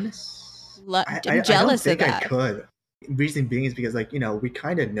Honest, I'm I don't jealous of think I that. could. Reason being is because like we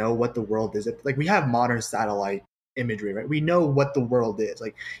kind of know what the world is. Like we have modern satellite imagery, right? We know what the world is.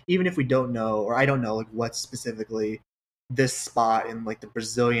 Like even if we don't know, or I don't know, like what specifically this spot in like the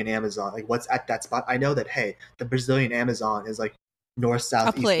Brazilian Amazon, like what's at that spot. I know that hey, the Brazilian Amazon is like north, A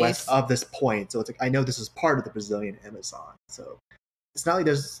south, east, west place. of this point. So it's like I know this is part of the Brazilian Amazon. So it's not like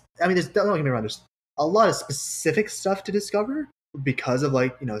there's. I mean, there's don't get me wrong. There's a lot of specific stuff to discover, because of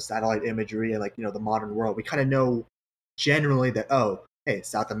like satellite imagery and like the modern world, we kind of know generally that, oh, hey,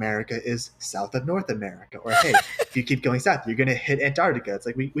 South America is south of North America, or hey, if you keep going south, you're gonna hit Antarctica. It's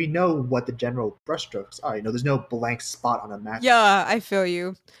like we know what the general brushstrokes are. There's no blank spot on a map anymore. Yeah, I feel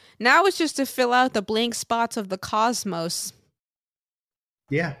you. Now it's just to fill out the blank spots of the cosmos.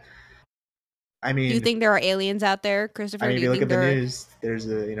 Yeah, I Do you mean, think there are aliens out there, I Christopher? mean, Do if you you look think at the there are? news,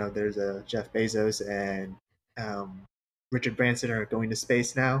 there's a Jeff Bezos and um, Richard Branson are going to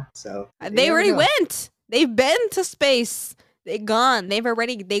space now, so you They never already know. went. They've been to space. They gone. They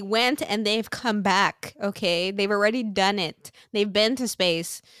went and they've come back. Okay. They've already done it. They've been to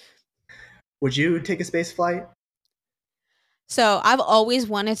space. Would you take a space flight? So I've always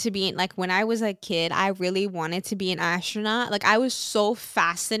wanted to be like when I was a kid, I really wanted to be an astronaut. Like I was so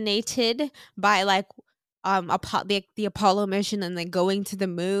fascinated by like the Apollo mission and like going to the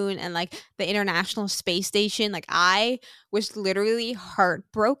moon and like the International Space Station. Like I was literally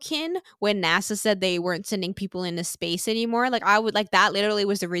heartbroken when NASA said they weren't sending people into space anymore. Like I would like that literally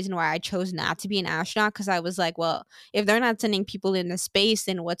was the reason why I chose not to be an astronaut, because I was like, well, if they're not sending people into space,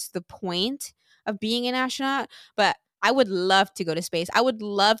 then what's the point of being an astronaut? But I would love to go to space. I would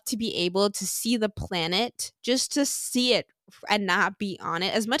love to be able to see the planet, just to see it and not be on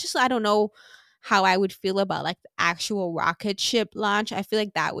it. As much as I don't know how I would feel about like the actual rocket ship launch, I feel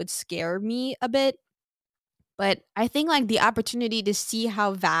like that would scare me a bit. But I think like the opportunity to see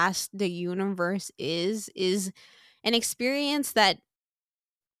how vast the universe is an experience that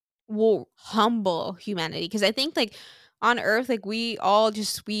will humble humanity, because I think like on earth, like we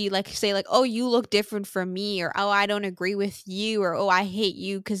like say like, oh, you look different from me, or oh, I don't agree with you, or oh, I hate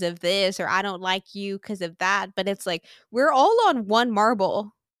you because of this, or I don't like you because of that. But it's like we're all on one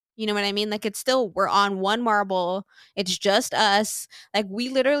marble. You know what I mean? Like it's still we're on one marble. It's just us. Like we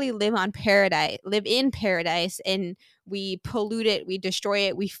literally live in paradise, and we pollute it, we destroy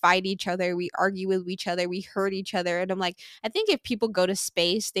it, we fight each other, we argue with each other, we hurt each other. And I'm like, I think if people go to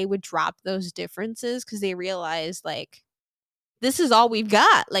space, they would drop those differences because they realize like this is all we've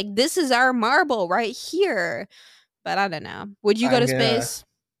got. Like this is our marble right here. But I don't know. Would you go I'm to gonna. space?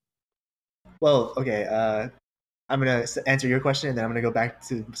 Well, okay. I'm gonna answer your question, and then I'm gonna go back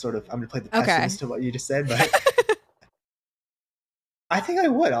to sort of. I'm gonna play the Okay. pessimist to what you just said, but I think I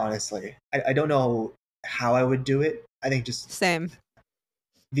would honestly. I don't know how I would do it. I think just Same.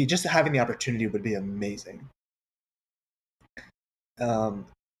 the just having the opportunity would be amazing. Um,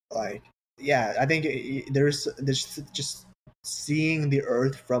 like yeah, I think there's just seeing the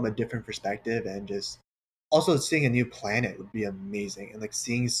Earth from a different perspective, and just also seeing a new planet would be amazing, and like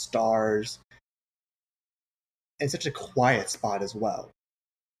seeing stars in such a quiet spot as well,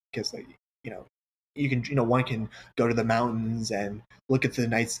 because like you know you can one can go to the mountains and look at the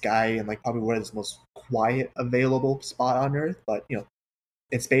night sky, and like probably where it's the most quiet available spot on Earth, but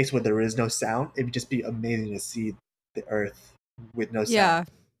in space where there is no sound, it would just be amazing to see the Earth with no sound, Yeah.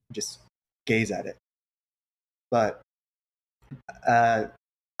 just gaze at it. But uh,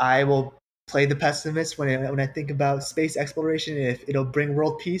 I will play the pessimist when I think about space exploration, if it'll bring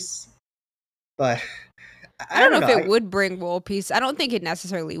world peace. But I I don't know don't know. if it would bring world peace. I don't think it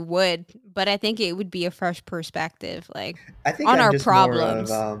necessarily would, but I think it would be a fresh perspective, like I think on I'm our just more of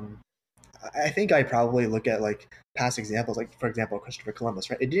problems. I think I probably look at like past examples, like for example Christopher Columbus.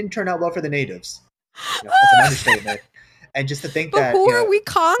 Right, it didn't turn out well for the natives. That's an understatement. And just to think But that who are we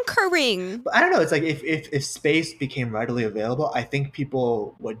conquering? but I don't know. It's like if space became readily available, I think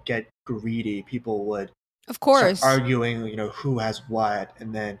people would get greedy. People would Of start course. arguing, who has what,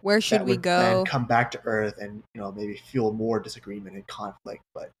 and then Where should that we would then go? come back to Earth, and maybe fuel more disagreement and conflict.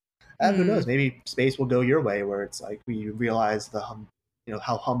 But who Hmm. knows? Maybe space will go your way, where it's like we realize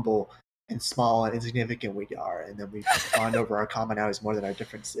how humble and small and insignificant we are, and then we bond over our commonalities more than our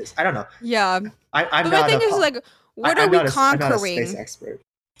differences. I don't know. Yeah. I'm But my not thing a is like, what are I'm we not a space conquering? expert.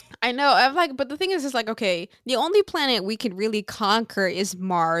 I know. I'm like, but the thing is like, okay, the only planet we can really conquer is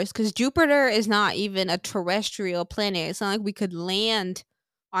Mars, because Jupiter is not even a terrestrial planet. It's not like we could land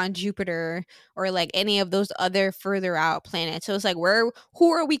on Jupiter or like any of those other further out planets. So it's like,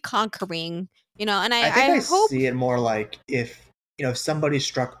 who are we conquering? And I think I I hope, see it more like if somebody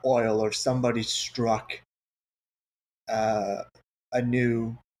struck oil, or somebody struck uh, a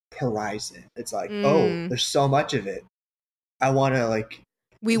new horizon. It's like, oh, mm, there's so much of it. I want to like.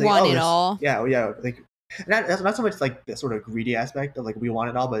 we It's like, want oh, it there's all. yeah, yeah, like that's not so much like the sort of greedy aspect of like we want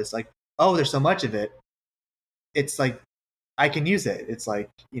it all, but it's like, oh, there's so much of it. It's like I can use it. It's like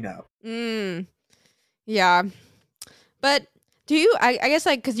Mm, yeah. But I guess,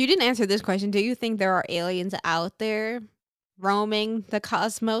 like, because you didn't answer this question, do you think there are aliens out there roaming the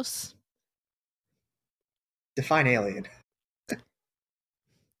cosmos? define alien.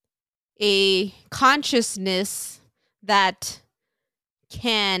 a consciousness that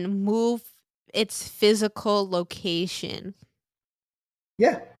can move its physical location.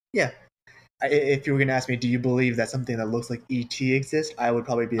 Yeah, yeah. If you were gonna ask me, do you believe that something that looks like ET exists? I would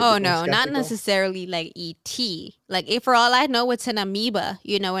probably be a Oh bit more no, not skeptical. necessarily like ET. Like if for all I know it's an amoeba,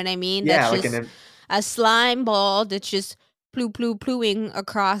 you know what I mean? Yeah, That's like just an a slime ball that's just plooing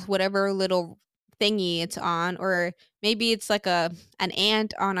across whatever little thingy it's on, or maybe it's like an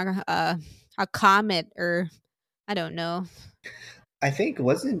ant on a comet, or I don't know. I think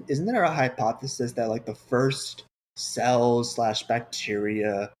wasn't isn't there a hypothesis that like the first cells slash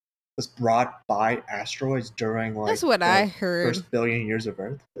bacteria was brought by asteroids during That's like what I the heard. first billion years of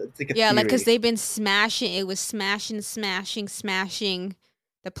Earth? It's like a Yeah, like because theory. they've been smashing. It was smashing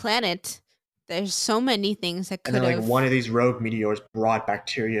the planet. There's so many things that And then could like one have. of these rogue meteors brought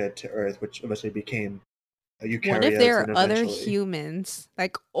bacteria to Earth, which eventually became What if there eukaryotes, are and other eventually humans,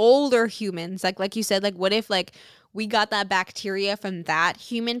 like older humans, like you said, like what if like we got that bacteria from that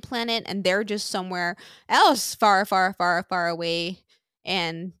human planet and they're just somewhere else far away,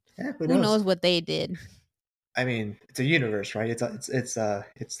 and yeah, who who knows? knows what they did? I mean, it's a universe, right?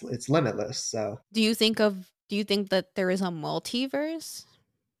 It's limitless. So Do you think that there is a multiverse?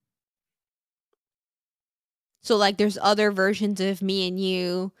 So like there's other versions of me and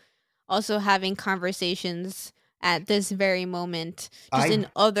you also having conversations at this very moment, just I in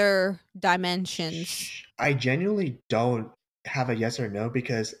other dimensions. I genuinely don't have a yes or no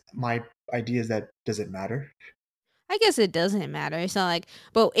because my idea is that does it matter? I guess it doesn't matter. It's not like,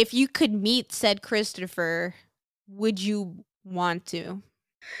 but if you could meet said Christopher, would you want to?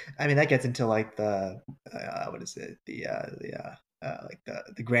 I mean, that gets into like the what is it? Like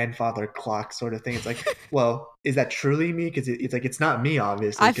the grandfather clock sort of thing. It's like, well, is that truly me? Because it's like it's not me,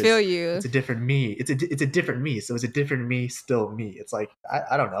 obviously, I feel because you. it's a different me. It's a different me. So is a different me still me? It's like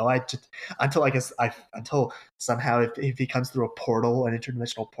I don't know. I just until I guess I until somehow if he comes through a portal, an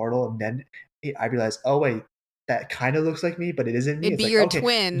interdimensional portal, and then I realize, oh wait, that kind of looks like me, but it isn't me. It'd It's be like your okay,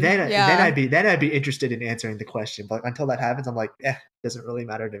 twin. then Yeah. I'd be interested in answering the question. But until that happens, I'm like, doesn't really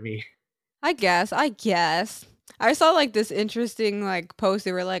matter to me. I guess. I saw like this interesting like post.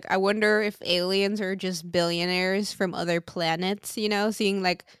 They were like, I wonder if aliens are just billionaires from other planets, you know, seeing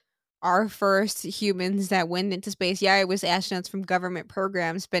like our first humans that went into space. Yeah, it was astronauts from government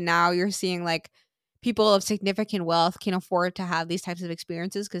programs, but now you're seeing like people of significant wealth can afford to have these types of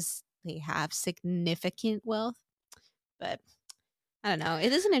experiences because they have significant wealth. But I don't know.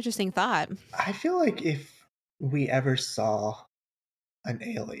 It is an interesting thought. I feel like if we ever saw an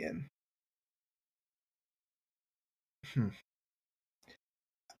alien, hmm.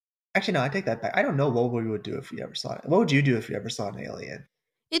 Actually, no, I take that back. I don't know what we would do if we ever saw it. What would you do if you ever saw an alien?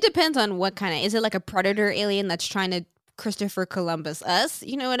 It depends on what kind of, is it like a predator alien that's trying to Christopher Columbus us?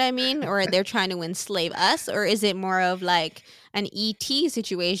 You know what I mean? Or they're trying to enslave us? Or is it more of like an ET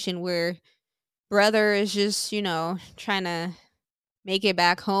situation where brother is just, you know, trying to make it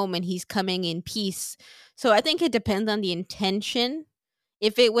back home and he's coming in peace? So I think it depends on the intention.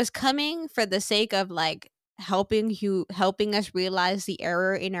 If it was coming for the sake of like helping us realize the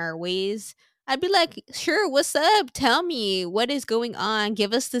error in our ways, I'd be like, sure, what's up? Tell me what is going on.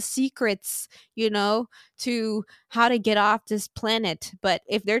 Give us the secrets, you know, to how to get off this planet. But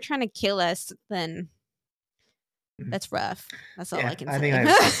if they're trying to kill us, then Mhm. that's rough. That's all I Yeah, can I think say. I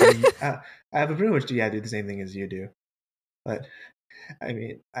have the same. I have a pretty much do the same thing as you do. But I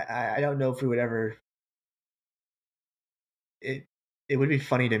mean, I don't know if we would ever. It it would be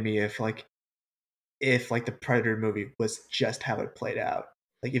funny to me if like the Predator movie was just how it played out.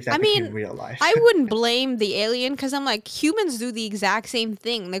 Like if I that became mean, real life. I wouldn't blame the alien because I'm like, humans do the exact same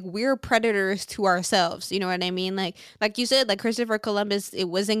thing. Like we're predators to ourselves. You know what I mean? Like you said, like Christopher Columbus, it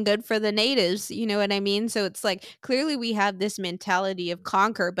wasn't good for the natives. You know what I mean? So it's like clearly we have this mentality of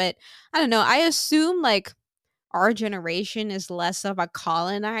conquer, but I don't know. I assume like our generation is less of a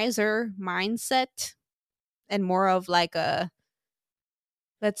colonizer mindset and more of like a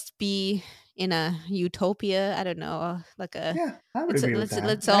let's be in a utopia. I don't know, like a Yeah, I would agree with that.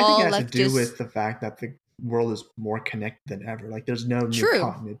 let's And I think it all has to like do just with the fact that the world is more connected than ever. Like there's no new true.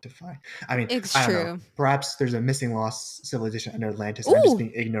 continent to find. I mean, It's I don't know. true. Perhaps there's a missing lost civilization under Atlantis and I'm just Oh,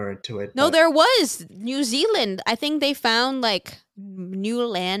 being ignorant to it, no, but there was New Zealand. I think they found like new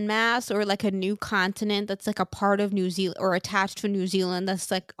landmass or like a new continent that's like a part of New Zealand or attached to New Zealand that's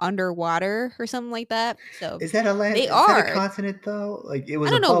like underwater or something like that. So is that a land they is that a are. continent though? Like it I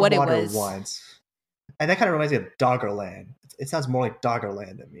was don't know above what it water was. once. And that kind of reminds me of Doggerland. It sounds more like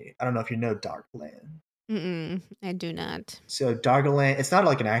Doggerland to me. I don't know if you know Doggerland. Mm-mm, I do not. So Doggerland, it's not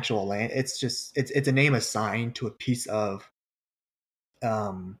like an actual land. It's just it's a name assigned to a piece of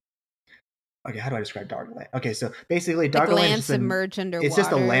um okay, how do I describe Dargoland? Okay, so basically, Like Dargoland is land just an submerged it's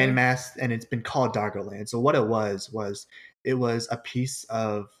just a underwater. landmass, and it's been called Dargoland. So what it was it was a piece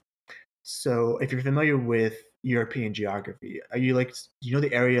of. So if you're familiar with European geography, are you like you know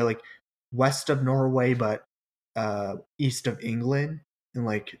the area like west of Norway, but east of England and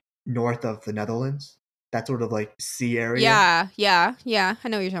like north of the Netherlands? That sort of like sea area. Yeah, yeah, yeah. I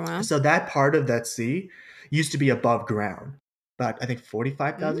know what you're talking about. So that part of that sea used to be above ground, but I think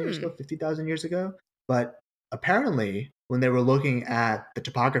 45,000 years ago, Mm. 50,000 years ago. But apparently, when they were looking at the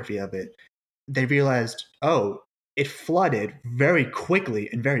topography of it, they realized, oh, it flooded very quickly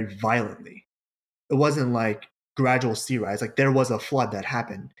and very violently. It wasn't like gradual sea rise. Like there was a flood that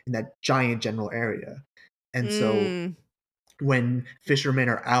happened in that giant general area. And so Mm. when fishermen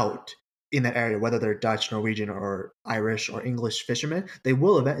are out in that area, whether they're Dutch, Norwegian, or Irish or English fishermen, they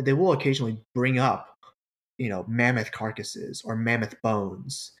will occasionally bring up mammoth carcasses or mammoth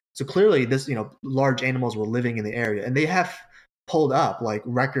bones. So clearly, this large animals were living in the area, and they have pulled up like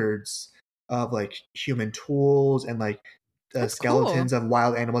records of like human tools and like That's cool. skeletons of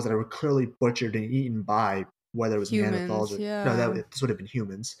wild animals that were clearly butchered and eaten by whether it was Neanderthals Humans, or no, yeah. this would have been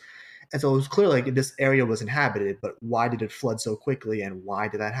humans. And so it was clear like this area was inhabited, but why did it flood so quickly and why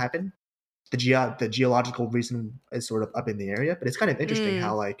did that happen? The geological reason is sort of up in the area, but it's kind of interesting Mm.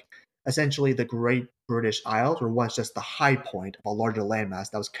 how like essentially the Great British Isles were once just the high point of a larger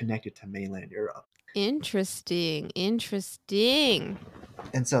landmass that was connected to mainland Europe. Interesting. Interesting.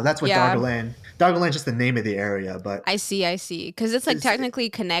 And so that's what Yeah, Doggerland is just the name of the area, but I see. I see. Because it's like it's technically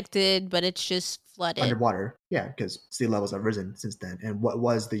connected, but it's just flooded. underwater. Yeah, because sea levels have risen since then. And what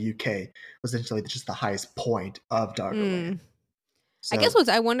was the UK was essentially just the highest point of Doggerland. Mm. I guess So,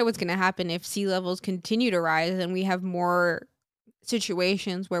 I wonder what's going to happen if sea levels continue to rise and we have more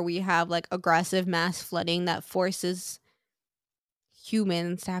situations where we have like aggressive mass flooding that forces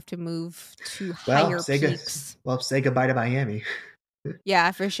humans to have to move to well, higher peaks. say goodbye to Miami.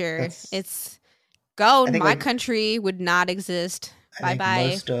 Yeah, for sure. That's It's gone. I think My like country would not exist. I Bye think bye.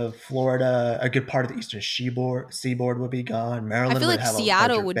 most of Florida, a good part of the eastern seaboard would be gone. I Maryland feel would like have a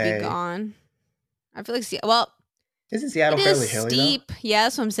Seattle larger would be bay. gone. I feel like well, Isn't Seattle it is fairly hilly though? steep. Yeah,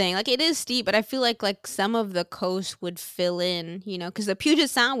 that's what I'm saying. Like it is steep, but I feel like some of the coast would fill in, because the Puget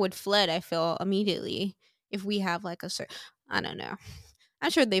Sound would flood, I feel, immediately if we have like a certain, I don't know.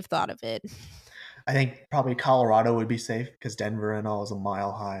 I'm sure they've thought of it. I think probably Colorado would be safe because Denver and all is a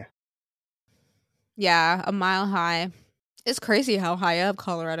mile high. Yeah, a mile high. It's crazy how high up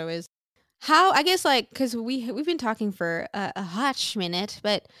Colorado is. How I guess like because we've been talking for a hot minute,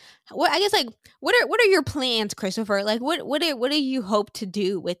 but what I guess like what are your plans, Christopher? Like what do you hope to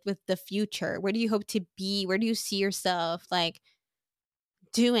do with the future? Where do you hope to be? Where do you see yourself like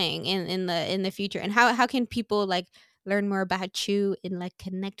doing in the future? And how can people like learn more about you and like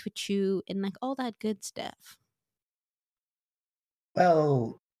connect with you and like all that good stuff?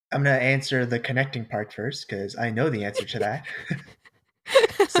 Well, I'm gonna answer the connecting part first because I know the answer to that.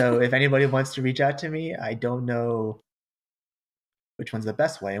 So if anybody wants to reach out to me, I don't know which one's the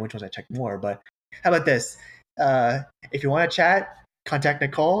best way and which ones I check more. But how about this? Uh, if you want to chat, contact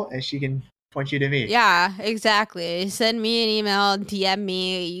Nicole and she can point you to me. Yeah, exactly. Send me an email, DM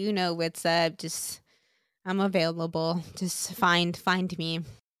me. You know what's up. Just I'm available. Just find me.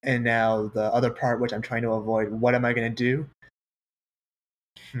 And now the other part, which I'm trying to avoid, what am I going to do?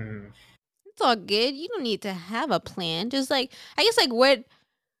 Hmm. It's all good. You don't need to have a plan. Just like I guess like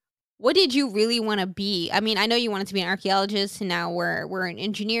what did you really want to be? I mean, I know you wanted to be an archaeologist and now we're an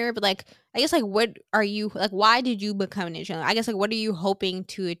engineer, but like I guess like what are you like why did you become an engineer? I guess like what are you hoping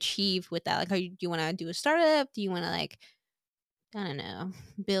to achieve with that? Like do you want to do a startup? Do you want to like I don't know,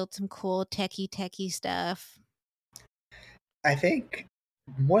 build some cool techie stuff? I think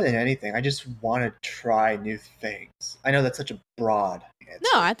more than anything, I just want to try new things. I know that's such a broad No, answer,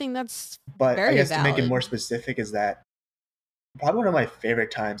 I think that's but I very guess to make it more valid. specific is that probably one of my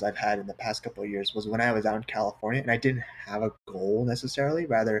favorite times I've had in the past couple of years was when I was out in California and I didn't have a goal necessarily.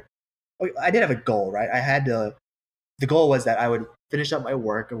 Rather, I did have a goal, right? I had to. The goal was that I would finish up my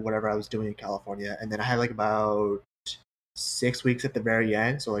work or whatever I was doing in California, and then I had like about 6 weeks at the very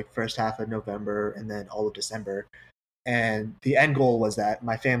end, so like first half of November and then all of December. And the end goal was that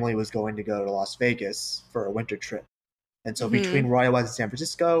my family was going to go to Las Vegas for a winter trip. And so between Mhm. where I was in San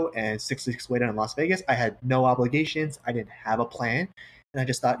Francisco and 6 weeks later in Las Vegas, I had no obligations. I didn't have a plan. And I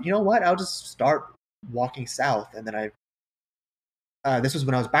just thought, you know what? I'll just start walking south. And then this was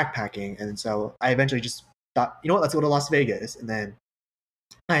when I was backpacking. And so I eventually just thought, you know what? Let's go to Las Vegas. And then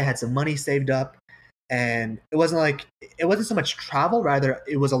I had some money saved up. And it wasn't so much travel, rather,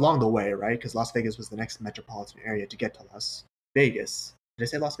 it was along the way, right? Because Las Vegas was the next metropolitan area to get to Las Vegas. Did I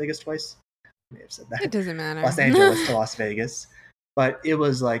say Las Vegas twice? may have said It that. doesn't matter. Los Angeles to Las Vegas. But it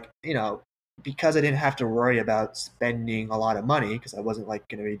was like, because I didn't have to worry about spending a lot of money because I wasn't like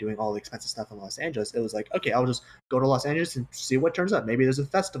going to be doing all the expensive stuff in Los Angeles. It was like, okay, I'll just go to Los Angeles and see what turns up. Maybe there's a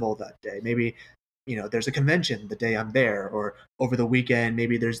festival that day. Maybe, there's a convention the day I'm there, or over the weekend,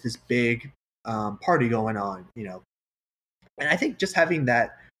 maybe there's this big party going on. And I think just having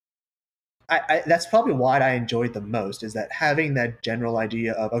that, that's probably what I enjoyed the most, is that having that general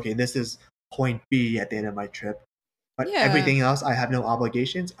idea of, okay, this is point B at the end of my trip, but Yeah. everything else I have no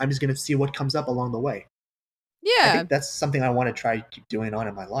obligations. I'm just going to see what comes up along the way. I Yeah. think that's something I want to try to keep doing on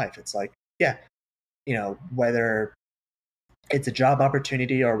in my life. It's like, yeah, whether it's a job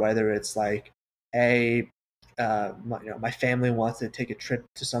opportunity or whether it's like a my family wants to take a trip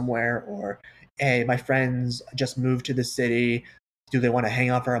to somewhere, or hey, my friends just moved to the city, do they want to hang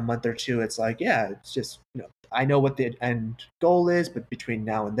out for a month or two? It's like, yeah, it's just, I know what the end goal is, but between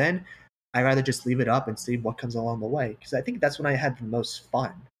now and then I'd rather just leave it up and see what comes along the way, because I think that's when I had the most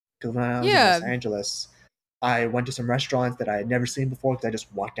fun. Because when I was in Los Yeah. Angeles, I went to some restaurants that I had never seen before because I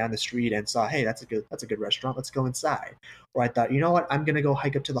just walked down the street and saw, hey, that's a good restaurant. Let's go inside. Or I thought, you know what, I'm gonna go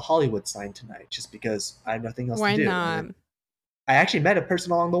hike up to the Hollywood sign tonight just because I have nothing else to Why do. And not? then I actually met a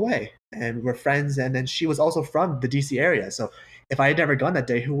person along the way, and we're friends. And then she was also from the DC area, so if I had never gone that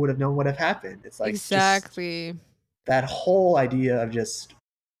day, who would have known what have happened? It's like just Exactly. that whole idea of just,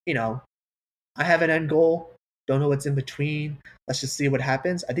 you know, I have an end goal. Don't know what's in between. Let's just see what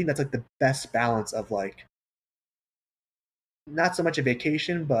happens. I think that's like the best balance of like not so much a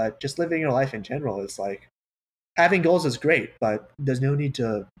vacation, but just living your life in general. It's like having goals is great, but there's no need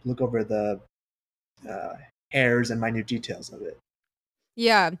to look over the uh, hairs and minute details of it.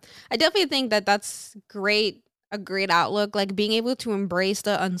 Yeah. I definitely think that that's great, a great outlook. Like being able to embrace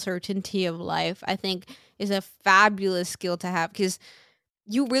the uncertainty of life, I think is a fabulous skill to have, because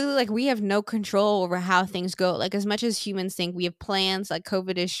you really, like, we have no control over how things go. Like, as much as humans think we have plans, like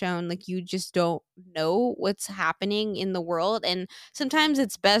COVID has shown, like, you just don't know what's happening in the world. And sometimes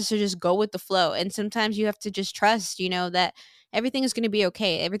it's best to just go with the flow. And sometimes you have to just trust, that everything is going to be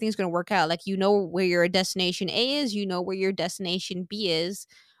okay. Everything's going to work out. Like, where your destination A is, where your destination B is.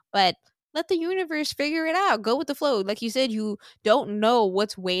 But let the universe figure it out. Go with the flow. Like you said, you don't know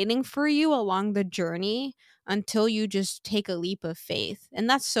what's waiting for you along the journey until you just take a leap of faith. And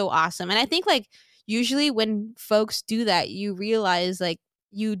that's so awesome. And I think, like, usually when folks do that, you realize, like,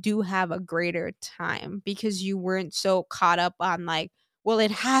 you do have a greater time because you weren't so caught up on, like, well,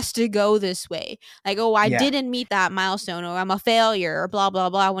 it has to go this way. Like, oh, I Yeah, didn't meet that milestone, or I'm a failure, or blah, blah,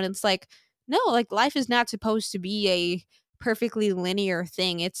 blah. When it's like, no, like, life is not supposed to be a perfectly linear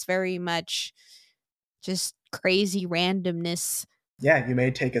thing. It's very much just crazy randomness. yeah. You may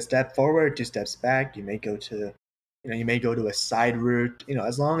take a step forward, two steps back. You may go to a side route.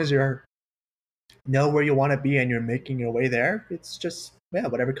 As long as you know where you want to be and you're making your way there, it's just, yeah,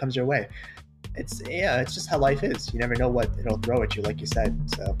 whatever comes your way. It's just how life is. You never know what it'll throw at you, like you said.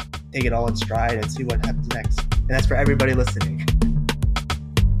 So take it all in stride and see what happens next. And that's for everybody listening.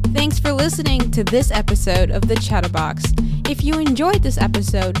 Thanks for listening to this episode of The Chatterbox. If you enjoyed this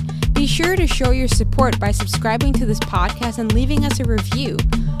episode, be sure to show your support by subscribing to this podcast and leaving us a review.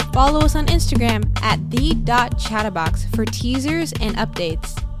 Follow us on Instagram at the.chatterbox for teasers and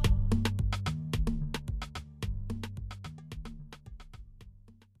updates.